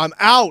 Oh, I'm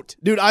out,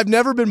 dude. I've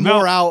never been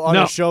more out on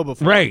a show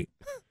before. Right.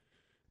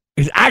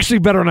 It's actually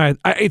better than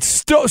it's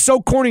still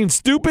so corny and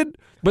stupid.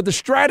 But the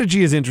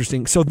strategy is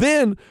interesting. So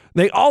then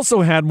they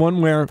also had one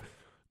where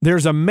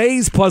there's a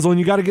maze puzzle and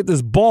you got to get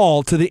this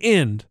ball to the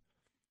end.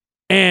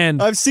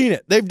 And I've seen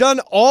it. They've done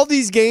all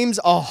these games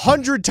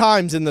 100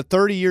 times in the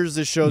 30 years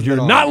this show's been on.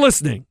 You're not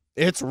listening.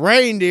 It's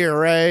reindeer,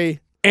 Ray.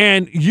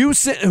 And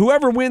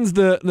whoever wins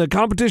the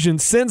competition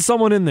sends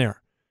someone in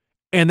there.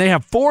 And they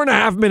have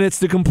 4.5 minutes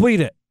to complete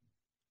it.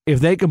 If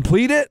they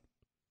complete it,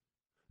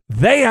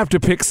 they have to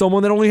pick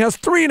someone that only has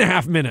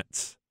 3.5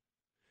 minutes.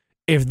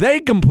 If they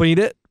complete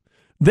it,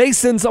 they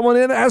send someone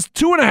in that has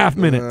 2.5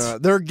 minutes.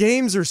 Their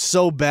games are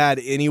so bad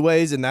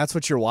anyways, and that's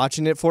what you're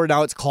watching it for.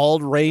 Now it's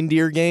called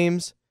Reindeer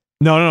Games.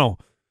 No.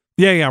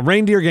 Yeah,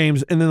 Reindeer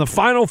Games. And then the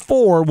final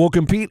 4 will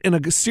compete in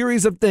a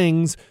series of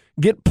things,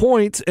 get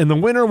points, and the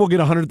winner will get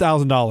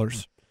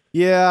 $100,000.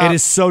 Yeah. It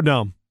is so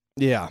dumb.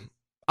 Yeah.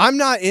 I'm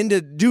not into,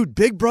 dude,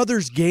 Big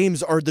Brother's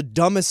games are the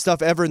dumbest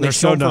stuff ever, and they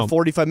show them for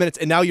 45 minutes,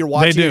 and now you're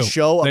watching a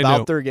show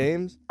about their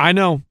games? I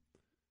know.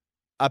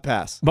 I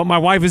pass. But my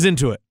wife is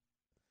into it.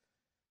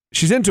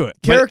 She's into it.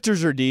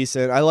 Characters are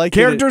decent. I like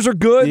characters are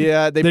good.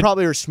 Yeah, they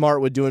probably are smart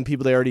with doing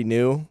people they already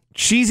knew.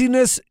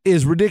 Cheesiness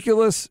is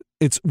ridiculous.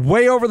 It's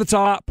way over the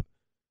top,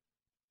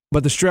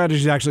 but the strategy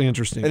is actually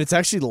interesting. And it's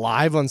actually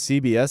live on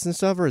CBS and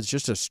stuff, or it's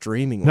just a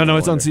streaming one? No,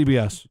 it's on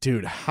CBS.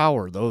 Dude, how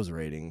are those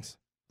ratings?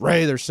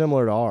 Ray, they're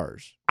similar to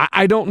ours.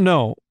 I don't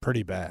know.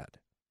 Pretty bad.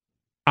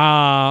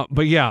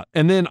 But yeah,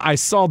 and then I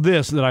saw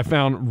this that I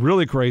found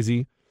really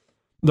crazy.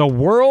 The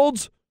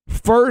world's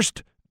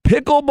first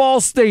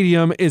Pickleball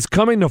Stadium is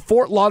coming to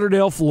Fort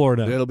Lauderdale,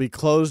 Florida. It'll be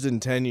closed in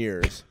 10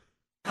 years.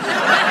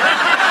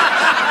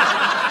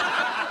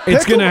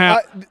 It's going to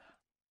happen.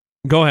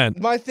 Go ahead.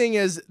 My thing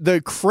is,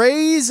 the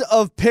craze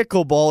of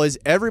pickleball is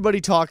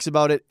everybody talks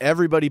about it,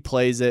 everybody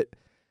plays it.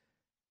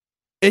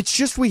 It's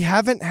just we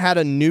haven't had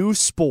a new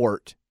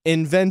sport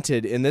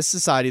invented in this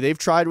society. They've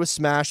tried with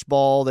smash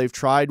ball. They've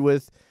tried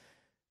with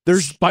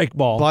spike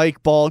ball.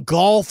 Spike ball.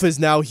 Golf is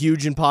now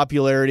huge in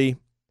popularity.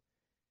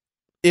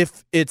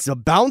 If it's a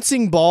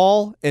bouncing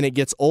ball and it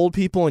gets old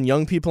people and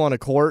young people on a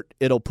court,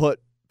 it'll put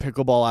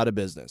pickleball out of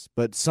business.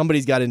 But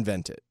somebody's got to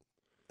invent it.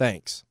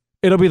 Thanks.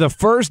 It'll be the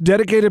first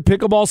dedicated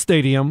pickleball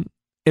stadium.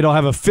 It'll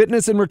have a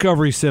fitness and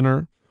recovery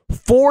center,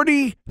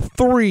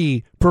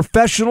 43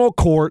 professional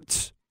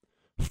courts,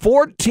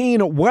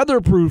 14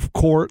 weatherproof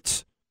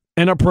courts,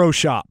 and a pro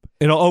shop.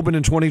 It'll open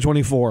in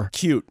 2024.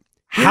 Cute.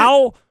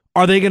 How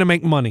are they going to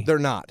make money? They're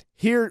not.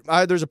 Here,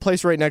 there's a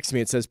place right next to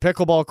me. It says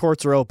pickleball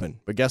courts are open.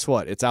 But guess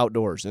what? It's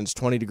outdoors, and it's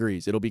 20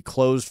 degrees. It'll be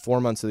closed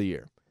 4 months of the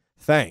year.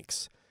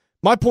 Thanks.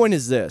 My point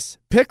is this.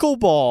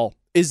 Pickleball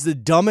is the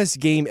dumbest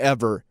game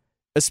ever,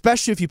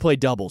 especially if you play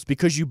doubles,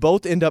 because you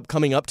both end up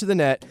coming up to the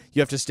net.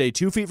 You have to stay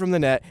 2 feet from the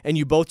net, and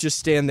you both just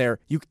stand there.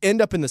 You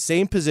end up in the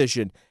same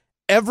position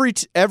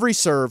every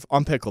serve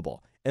on pickleball,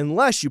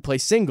 unless you play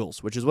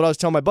singles, which is what I was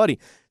telling my buddy.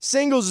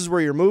 Singles is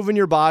where you're moving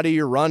your body,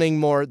 you're running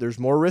more, there's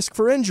more risk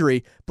for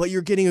injury, but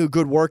you're getting a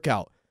good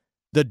workout.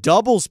 The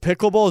doubles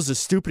pickleball is the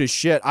stupidest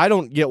shit. I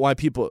don't get why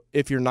people,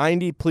 if you're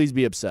 90, please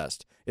be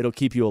obsessed. It'll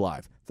keep you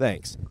alive.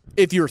 Thanks.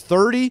 If you're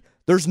 30,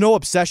 there's no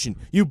obsession.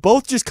 You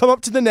both just come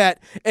up to the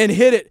net and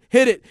hit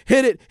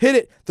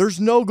it. There's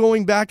no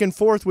going back and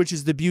forth, which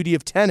is the beauty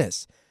of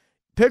tennis.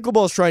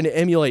 Pickleball is trying to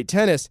emulate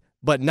tennis,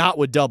 but not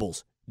with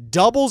doubles.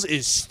 Doubles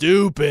is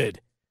stupid.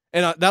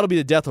 And that'll be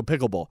the death of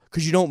pickleball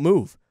because you don't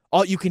move.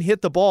 You can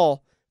hit the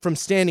ball from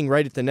standing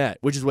right at the net,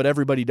 which is what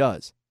everybody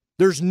does.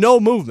 There's no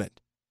movement.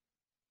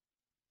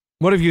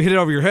 What if you hit it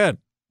over your head?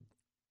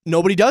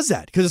 Nobody does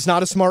that because it's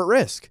not a smart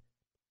risk.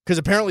 Because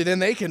apparently then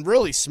they can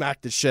really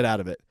smack the shit out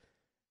of it.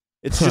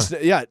 It's just,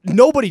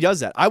 nobody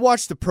does that. I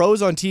watch the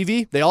pros on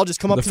TV. They all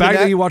just come up to the net. The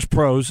fact that you watch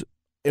pros.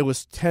 It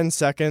was 10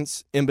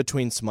 seconds in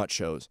between smut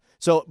shows.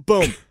 So,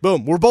 boom,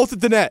 boom. We're both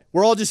at the net.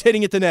 We're all just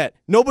hitting at the net.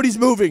 Nobody's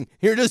moving.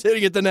 You're just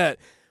hitting at the net.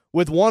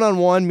 With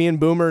one-on-one, me and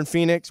Boomer in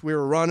Phoenix, we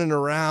were running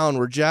around.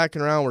 We're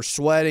jacking around. We're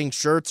sweating.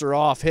 Shirts are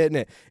off, hitting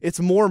it.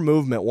 It's more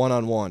movement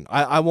one-on-one.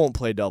 I won't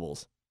play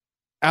doubles.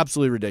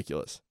 Absolutely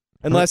ridiculous.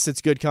 Unless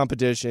it's good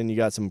competition, you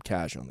got some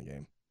cash on the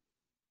game.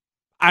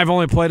 I've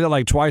only played it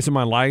like twice in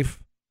my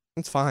life.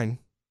 It's fine.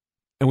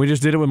 And we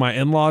just did it with my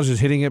in-laws,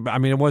 just hitting it. I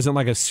mean, it wasn't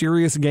like a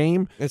serious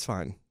game. It's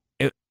fine.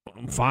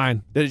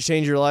 Fine. Did it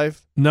change your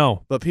life?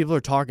 No. But people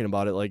are talking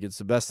about it like it's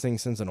the best thing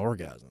since an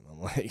orgasm. I'm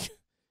like,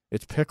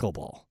 it's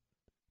pickleball.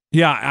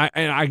 Yeah,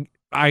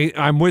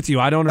 I'm with you.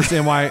 I don't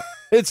understand why.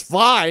 It's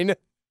fine.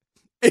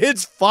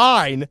 It's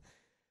fine.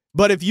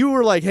 But if you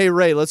were like, hey,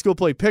 Ray, let's go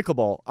play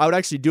pickleball, I would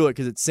actually do it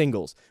because it's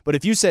singles. But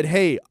if you said,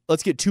 hey,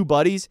 let's get two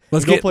buddies.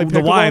 Let's go get play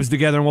the wives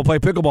together and we'll play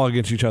pickleball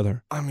against each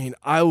other. I mean,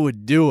 I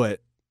would do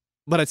it.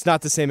 But it's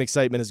not the same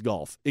excitement as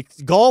golf.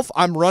 Golf,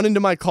 I'm running to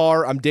my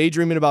car. I'm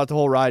daydreaming about the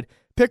whole ride.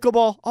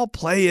 Pickleball, I'll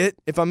play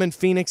it if I'm in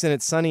Phoenix and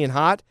it's sunny and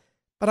hot.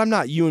 But I'm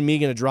not you and me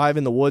going to drive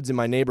in the woods in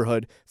my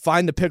neighborhood,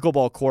 find the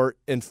pickleball court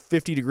in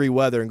 50-degree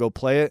weather and go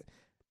play it.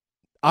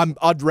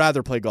 I'd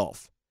rather play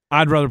golf.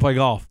 I'd rather play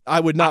golf. I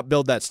would not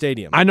build that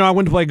stadium. I know I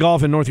went to play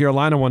golf in North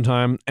Carolina one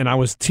time, and I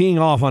was teeing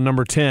off on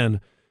number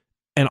 10,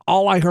 and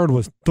all I heard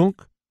was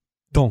dunk,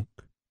 dunk,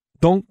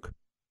 dunk,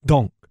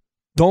 dunk,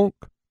 dunk,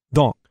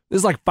 dunk. This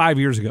is like 5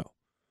 years ago.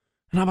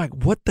 And I'm like,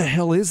 what the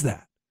hell is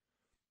that?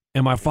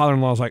 And my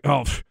father-in-law was like,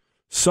 oh,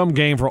 some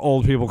game for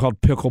old people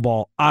called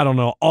pickleball. I don't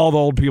know. All the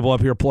old people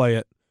up here play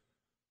it.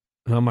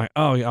 And I'm like,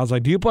 oh, yeah. I was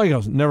like, do you play? He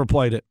goes, never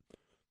played it.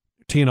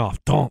 Teeing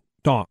off, donk,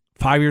 donk.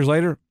 5 years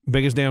later,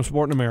 biggest damn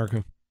sport in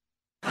America.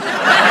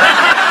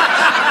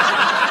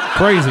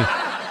 Crazy.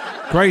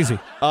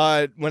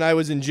 When I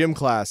was in gym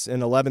class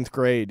in 11th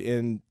grade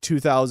in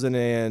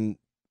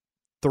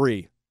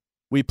 2003,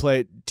 we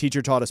played,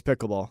 teacher taught us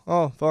pickleball.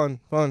 Oh, fun.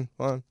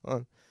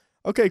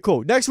 Okay,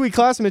 cool. Next week,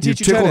 class, I'm going to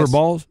teach you tennis. You tickle her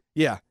balls?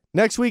 Yeah.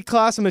 Next week,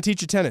 class, I'm going to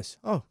teach you tennis.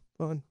 Oh,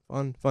 fun.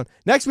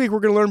 Next week, we're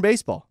going to learn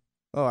baseball.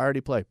 Oh, I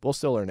already play. We'll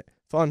still learn it.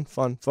 Fun.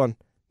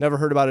 Never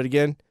heard about it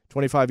again.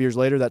 25 years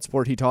later, that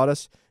sport he taught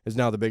us is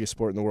now the biggest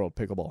sport in the world,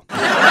 pickleball.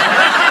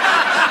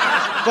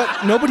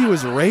 But nobody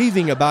was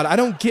raving about it. I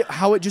don't get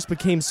how it just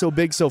became so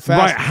big so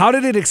fast. Right. How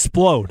did it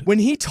explode? When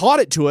he taught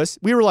it to us,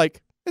 we were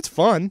like, it's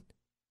fun.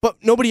 But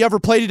nobody ever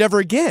played it ever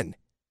again.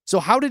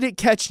 So how did it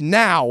catch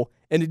now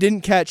and it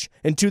didn't catch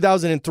in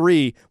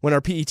 2003 when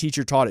our PE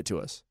teacher taught it to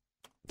us?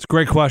 It's a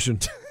great question.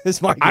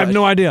 It's my question. I have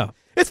no idea.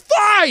 It's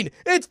fine.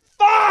 It's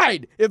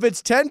fine. If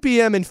it's 10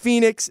 p.m. in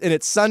Phoenix and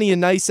it's sunny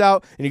and nice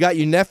out and you got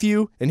your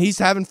nephew and he's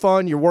having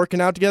fun, you're working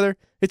out together,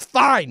 it's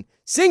fine.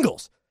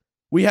 Singles.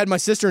 We had my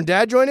sister and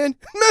dad join in.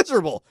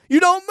 Miserable. You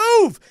don't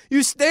move.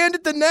 You stand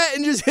at the net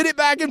and just hit it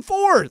back and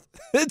forth.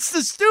 It's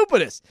the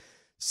stupidest.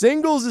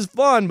 Singles is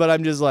fun, but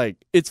I'm just like,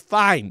 it's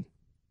fine.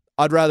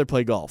 I'd rather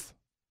play golf.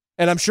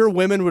 And I'm sure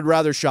women would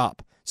rather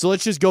shop. So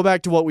let's just go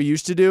back to what we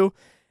used to do,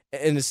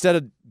 and instead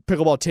of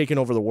pickleball taking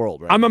over the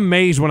world, right? I'm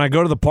amazed when I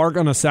go to the park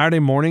on a Saturday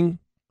morning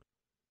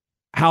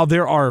how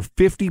there are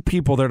 50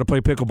 people there to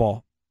play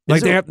pickleball.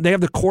 Like they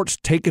have the courts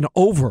taken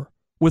over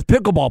with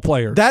pickleball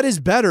players. That is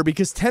better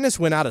because tennis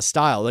went out of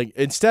style. Like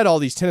instead, all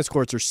these tennis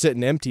courts are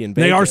sitting empty and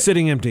vacant. They are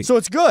sitting empty. So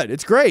it's good.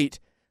 It's great.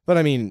 But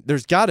I mean,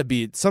 there's got to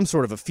be some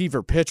sort of a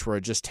fever pitch where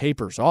it just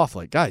tapers off.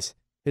 Like, guys,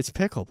 it's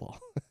pickleball.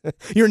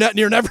 You're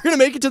never going to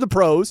make it to the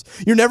pros.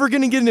 You're never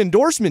going to get an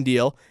endorsement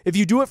deal. If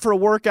you do it for a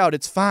workout,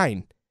 it's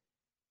fine.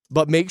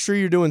 But make sure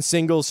you're doing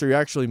singles so you're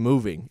actually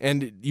moving.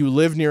 And you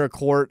live near a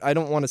court. I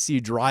don't want to see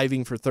you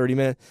driving for 30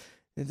 minutes.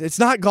 It's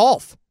not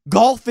golf.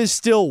 Golf is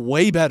still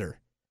way better.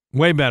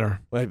 Way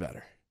better. Way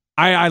better.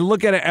 I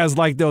look at it as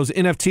like those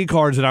NFT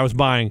cards that I was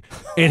buying.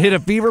 It hit a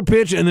fever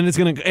pitch, and then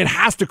it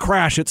has to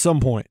crash at some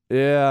point.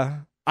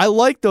 Yeah. I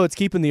like, though, it's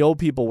keeping the old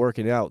people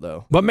working out,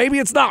 though. But maybe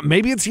it's not.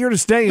 Maybe it's here to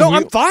stay. No,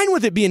 I'm fine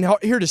with it being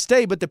here to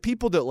stay, but the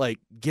people that, like,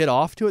 get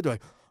off to it, they're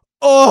like,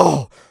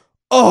 oh,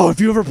 have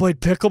you ever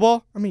played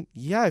pickleball? I mean,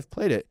 yeah, I've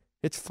played it.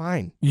 It's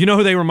fine. You know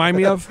who they remind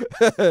me of?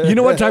 You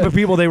know what type of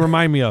people they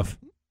remind me of?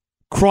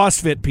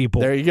 CrossFit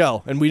people. There you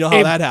go. And we know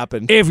how that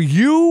happened. If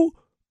you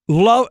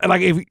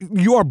if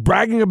you are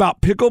bragging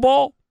about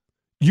pickleball,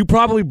 you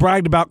probably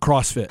bragged about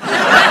CrossFit.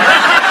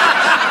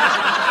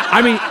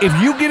 I mean,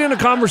 if you get in a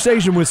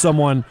conversation with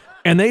someone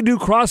and they do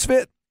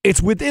CrossFit,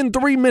 it's within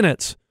 3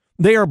 minutes.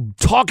 They are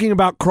talking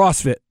about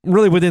CrossFit,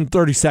 really within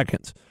 30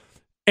 seconds.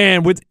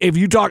 And if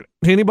you talk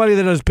to anybody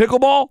that does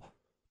pickleball,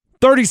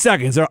 30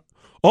 seconds.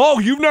 Oh,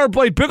 you've never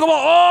played pickleball?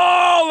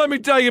 Oh, let me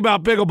tell you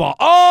about pickleball.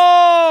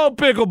 Oh,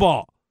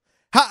 pickleball.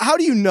 How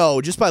do you know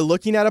just by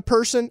looking at a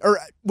person? Or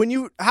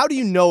how do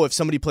you know if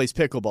somebody plays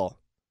pickleball?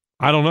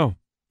 I don't know.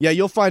 Yeah,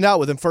 you'll find out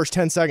within the first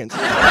 10 seconds.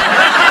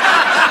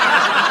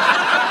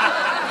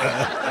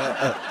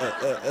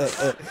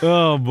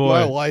 Oh, boy.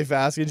 My wife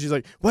asking, she's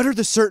like, what are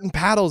the certain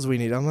paddles we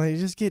need? I'm like,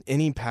 just get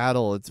any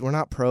paddle. We're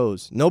not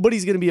pros.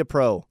 Nobody's going to be a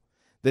pro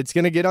that's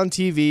going to get on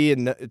TV.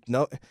 And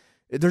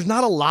there's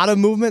not a lot of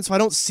movement, so I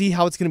don't see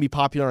how it's going to be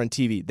popular on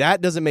TV.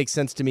 That doesn't make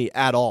sense to me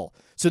at all.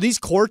 So these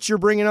courts you're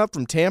bringing up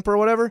from Tampa or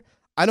whatever,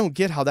 I don't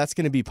get how that's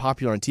going to be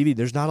popular on TV.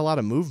 There's not a lot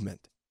of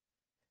movement.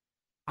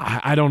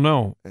 I don't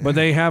know, but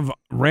they have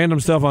random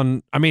stuff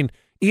on. I mean,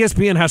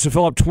 ESPN has to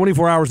fill up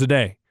 24 hours a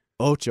day.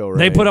 Ocho, right?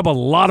 They put up a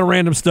lot of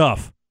random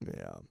stuff.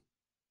 Yeah.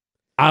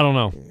 I don't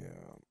know.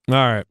 Yeah.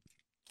 All right.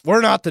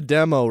 We're not the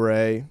demo,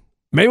 Ray.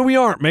 Maybe we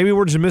aren't. Maybe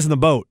we're just missing the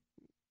boat.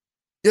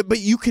 Yeah, but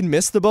you can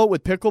miss the boat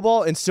with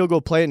pickleball and still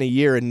go play in a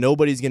year, and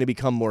nobody's going to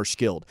become more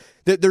skilled.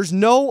 There's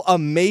no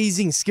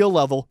amazing skill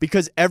level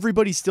because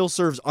everybody still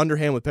serves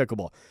underhand with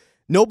pickleball.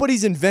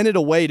 Nobody's invented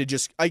a way to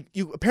just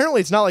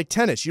apparently it's not like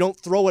tennis. You don't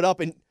throw it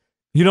up and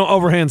you don't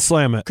overhand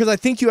slam it. Because I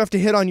think you have to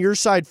hit on your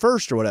side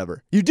first or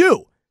whatever. You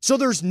do. So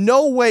there's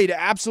no way to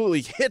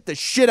absolutely hit the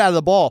shit out of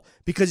the ball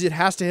because it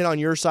has to hit on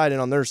your side and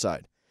on their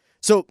side.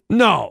 So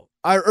no.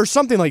 Or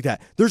something like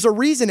that. There's a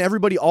reason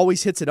everybody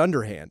always hits it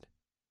underhand.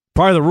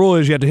 Probably the rule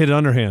is you have to hit it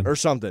underhand. Or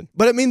something.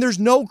 But I mean, there's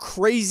no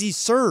crazy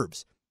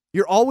serves.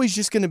 You're always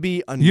just going to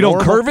be a You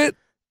don't curve it?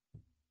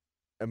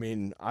 I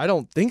mean, I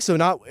don't think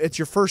so. It's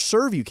your first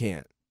serve, you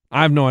can't.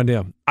 I have no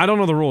idea. I don't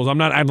know the rules. I'm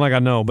not acting like I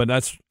know, but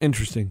that's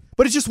interesting.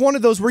 But it's just one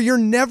of those where you're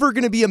never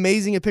going to be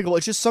amazing at pickleball.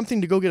 It's just something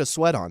to go get a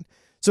sweat on.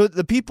 So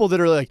the people that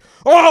are like,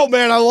 oh,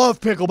 man, I love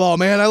pickleball,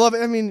 man. I love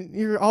it. I mean,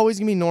 you're always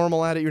going to be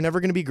normal at it. You're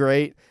never going to be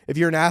great. If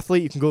you're an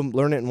athlete, you can go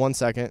learn it in 1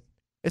 second.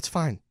 It's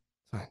fine.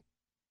 Yeah.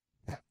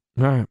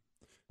 All right.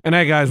 And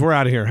hey, guys, we're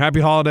out of here.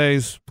 Happy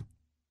holidays.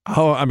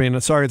 Oh, I mean,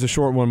 sorry it's a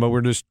short one, but we're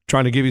just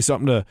trying to give you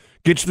something to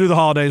get you through the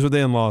holidays with the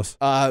in-laws.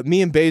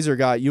 Me and Baser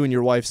got you and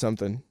your wife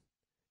something.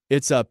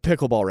 It's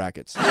pickleball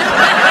rackets.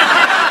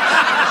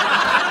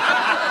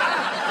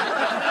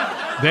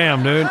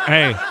 Damn, dude.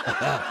 Hey,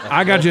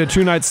 I got you a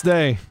 2-night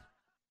stay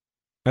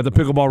at the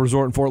Pickleball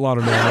Resort in Fort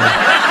Lauderdale.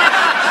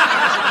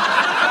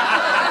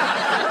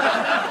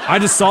 I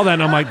just saw that,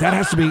 and I'm like, that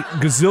has to be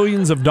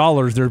gazillions of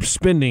dollars they're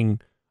spending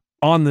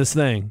on this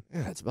thing.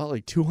 Yeah, it's about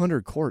like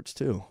 200 courts,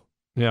 too.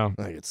 Yeah.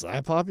 Like, it's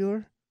that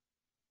popular?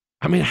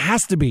 I mean, it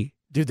has to be.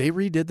 Dude, they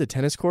redid the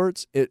tennis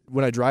courts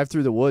when I drive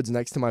through the woods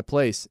next to my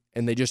place,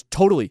 and they just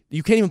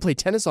you can't even play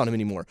tennis on them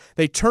anymore.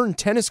 They turned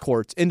tennis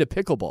courts into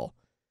pickleball.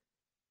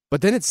 But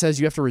then it says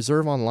you have to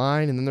reserve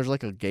online, and then there's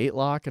like a gate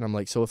lock, and I'm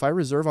like, so if I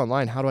reserve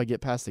online, how do I get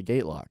past the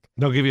gate lock?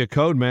 They'll give you a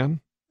code,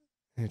 man.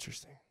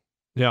 Interesting.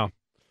 Yeah.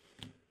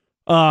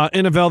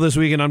 NFL this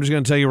weekend, I'm just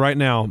going to tell you right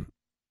now,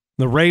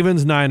 the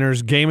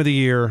Ravens-Niners, game of the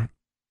year,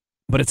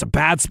 but it's a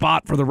bad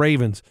spot for the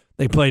Ravens.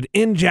 They played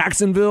in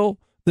Jacksonville.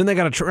 Then they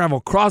got to travel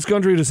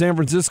cross-country to San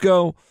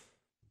Francisco.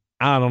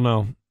 I don't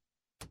know.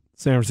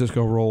 San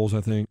Francisco rolls,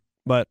 I think.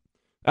 But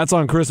that's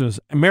on Christmas.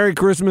 Merry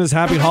Christmas.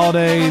 Happy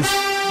holidays.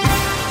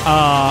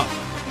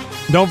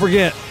 Don't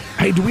forget.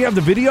 Hey, do we have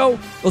the video?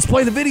 Let's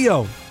play the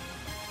video.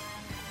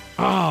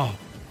 Oh.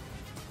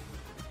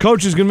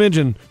 Coach's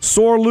Convention.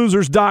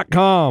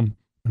 SoreLosers.com.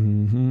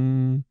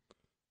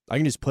 I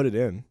can just put it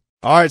in.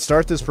 All right,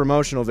 start this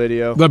promotional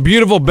video. The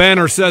beautiful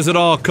banner says it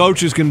all.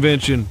 Coaches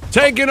Convention.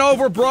 Taking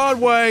over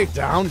Broadway.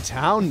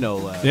 Downtown, no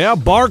less. Yeah,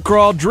 bar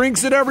crawl.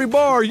 Drinks at every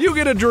bar. You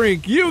get a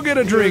drink. You get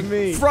a drink.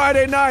 Me.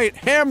 Friday night.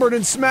 Hammered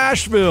in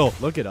Smashville.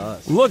 Look at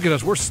us. Look at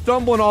us. We're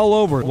stumbling all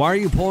over. Why are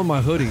you pulling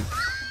my hoodie?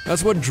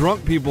 That's what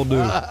drunk people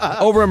do.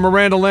 Over at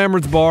Miranda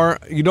Lambert's bar,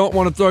 you don't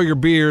want to throw your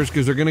beers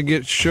because they're going to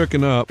get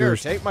shooken up. Here,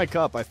 take my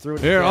cup. I threw it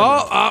in Here, the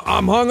camera.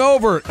 I'm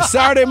hungover.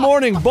 Saturday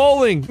morning,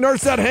 bowling.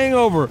 Nurse that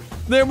hangover.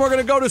 Then we're going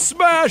to go to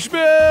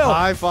Smashville.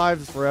 High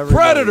fives for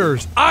everybody.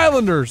 Predators,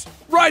 Islanders,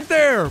 right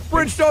there.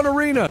 Bridgestone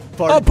Arena.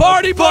 Party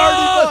Party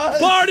bus. bus.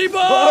 Party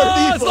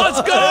bus.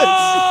 Let's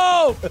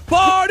go.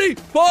 Party.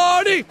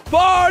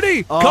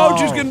 Oh.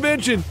 Coaches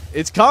Convention.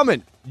 It's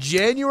coming.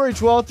 January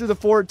 12th through the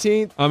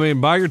 14th. I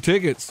mean, buy your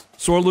tickets.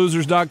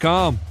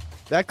 SoreLosers.com.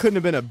 That couldn't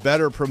have been a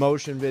better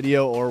promotion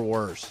video or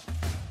worse.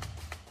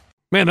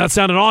 Man, that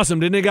sounded awesome,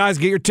 didn't it, guys?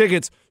 Get your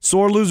tickets.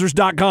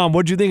 SoreLosers.com.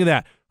 What'd you think of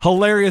that?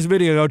 Hilarious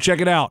video. Go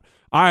check it out.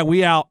 All right,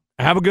 we out.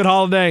 Have a good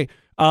holiday.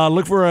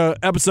 Look for an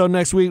episode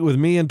next week with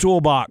me and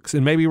Toolbox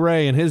and maybe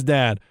Ray and his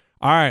dad.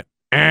 All right.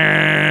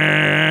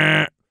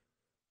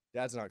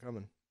 Dad's not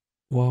coming.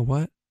 Well,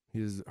 what?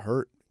 He's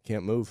hurt.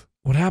 Can't move.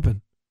 What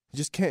happened? He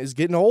just can't. He's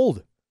getting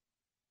old.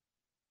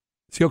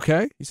 Is he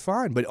okay? He's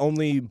fine, but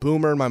only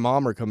Boomer and my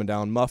mom are coming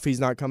down. Muffy's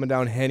not coming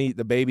down. Henny,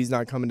 the baby's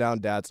not coming down.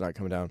 Dad's not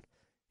coming down.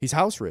 He's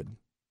house ridden.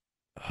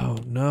 Oh,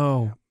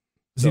 no.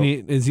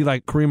 Is he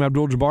like Kareem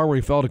Abdul-Jabbar where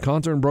he fell at a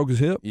concert and broke his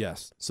hip?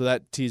 Yes. So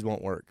that tease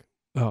won't work.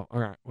 Oh, all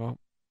right. Well.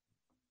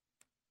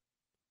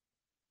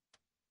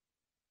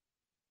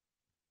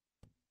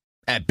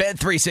 At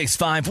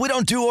Bet365, we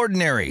don't do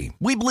ordinary.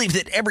 We believe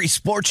that every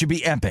sport should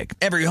be epic.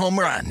 Every home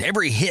run,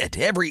 every hit,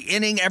 every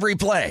inning, every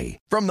play.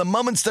 From the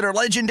moments that are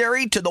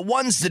legendary to the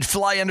ones that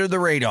fly under the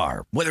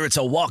radar. Whether it's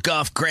a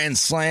walk-off grand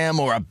slam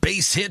or a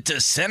base hit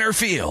to center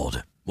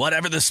field.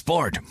 Whatever the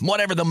sport,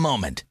 whatever the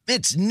moment.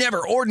 It's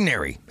never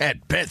ordinary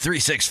at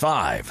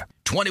Bet365.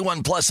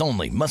 21 plus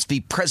only. Must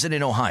be present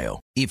in Ohio.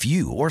 If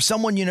you or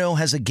someone you know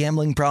has a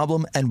gambling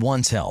problem and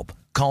wants help,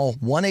 call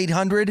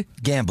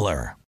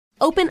 1-800-GAMBLER.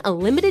 Open a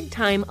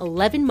limited-time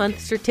 11-month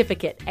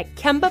certificate at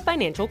Kemba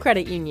Financial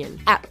Credit Union.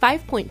 At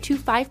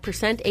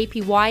 5.25%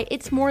 APY,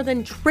 it's more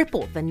than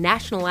triple the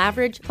national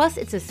average, plus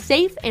it's a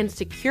safe and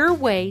secure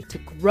way to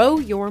grow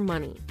your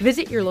money.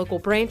 Visit your local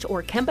branch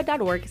or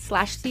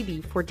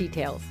kemba.org/cd for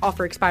details.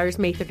 Offer expires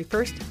May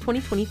 31st,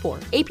 2024.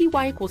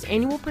 APY equals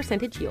annual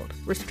percentage yield.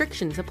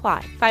 Restrictions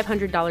apply.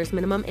 $500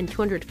 minimum and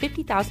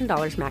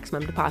 $250,000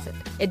 maximum deposit.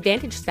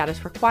 Advantage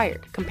status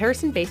required.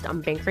 Comparison based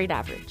on bank rate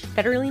average.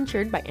 Federally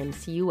insured by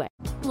NCUA.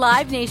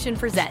 Live Nation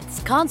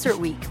presents Concert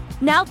Week.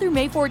 Now through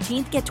May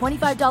 14th, get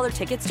 $25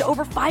 tickets to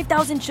over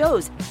 5,000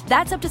 shows.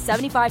 That's up to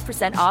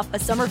 75% off a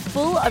summer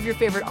full of your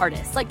favorite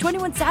artists like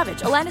 21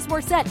 Savage, Alanis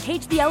Morissette,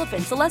 Cage the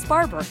Elephant, Celeste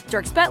Barber,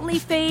 Dierks Bentley,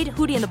 Fade,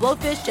 Hootie and the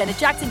Blowfish, Janet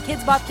Jackson,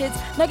 Kids Bop Kids,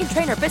 Meghan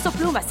Trainor, Peso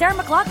Pluma, Sarah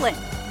McLachlan.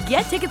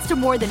 Get tickets to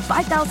more than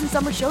 5,000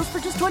 summer shows for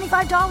just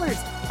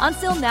 $25. On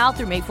sale now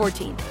through May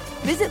 14th.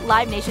 Visit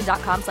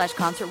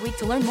livenation.com/concertweek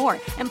to learn more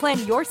and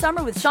plan your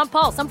summer with Sean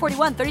Paul, Sum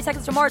 41, 30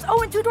 Seconds to Mars,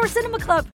 and Two Door Cinema Club.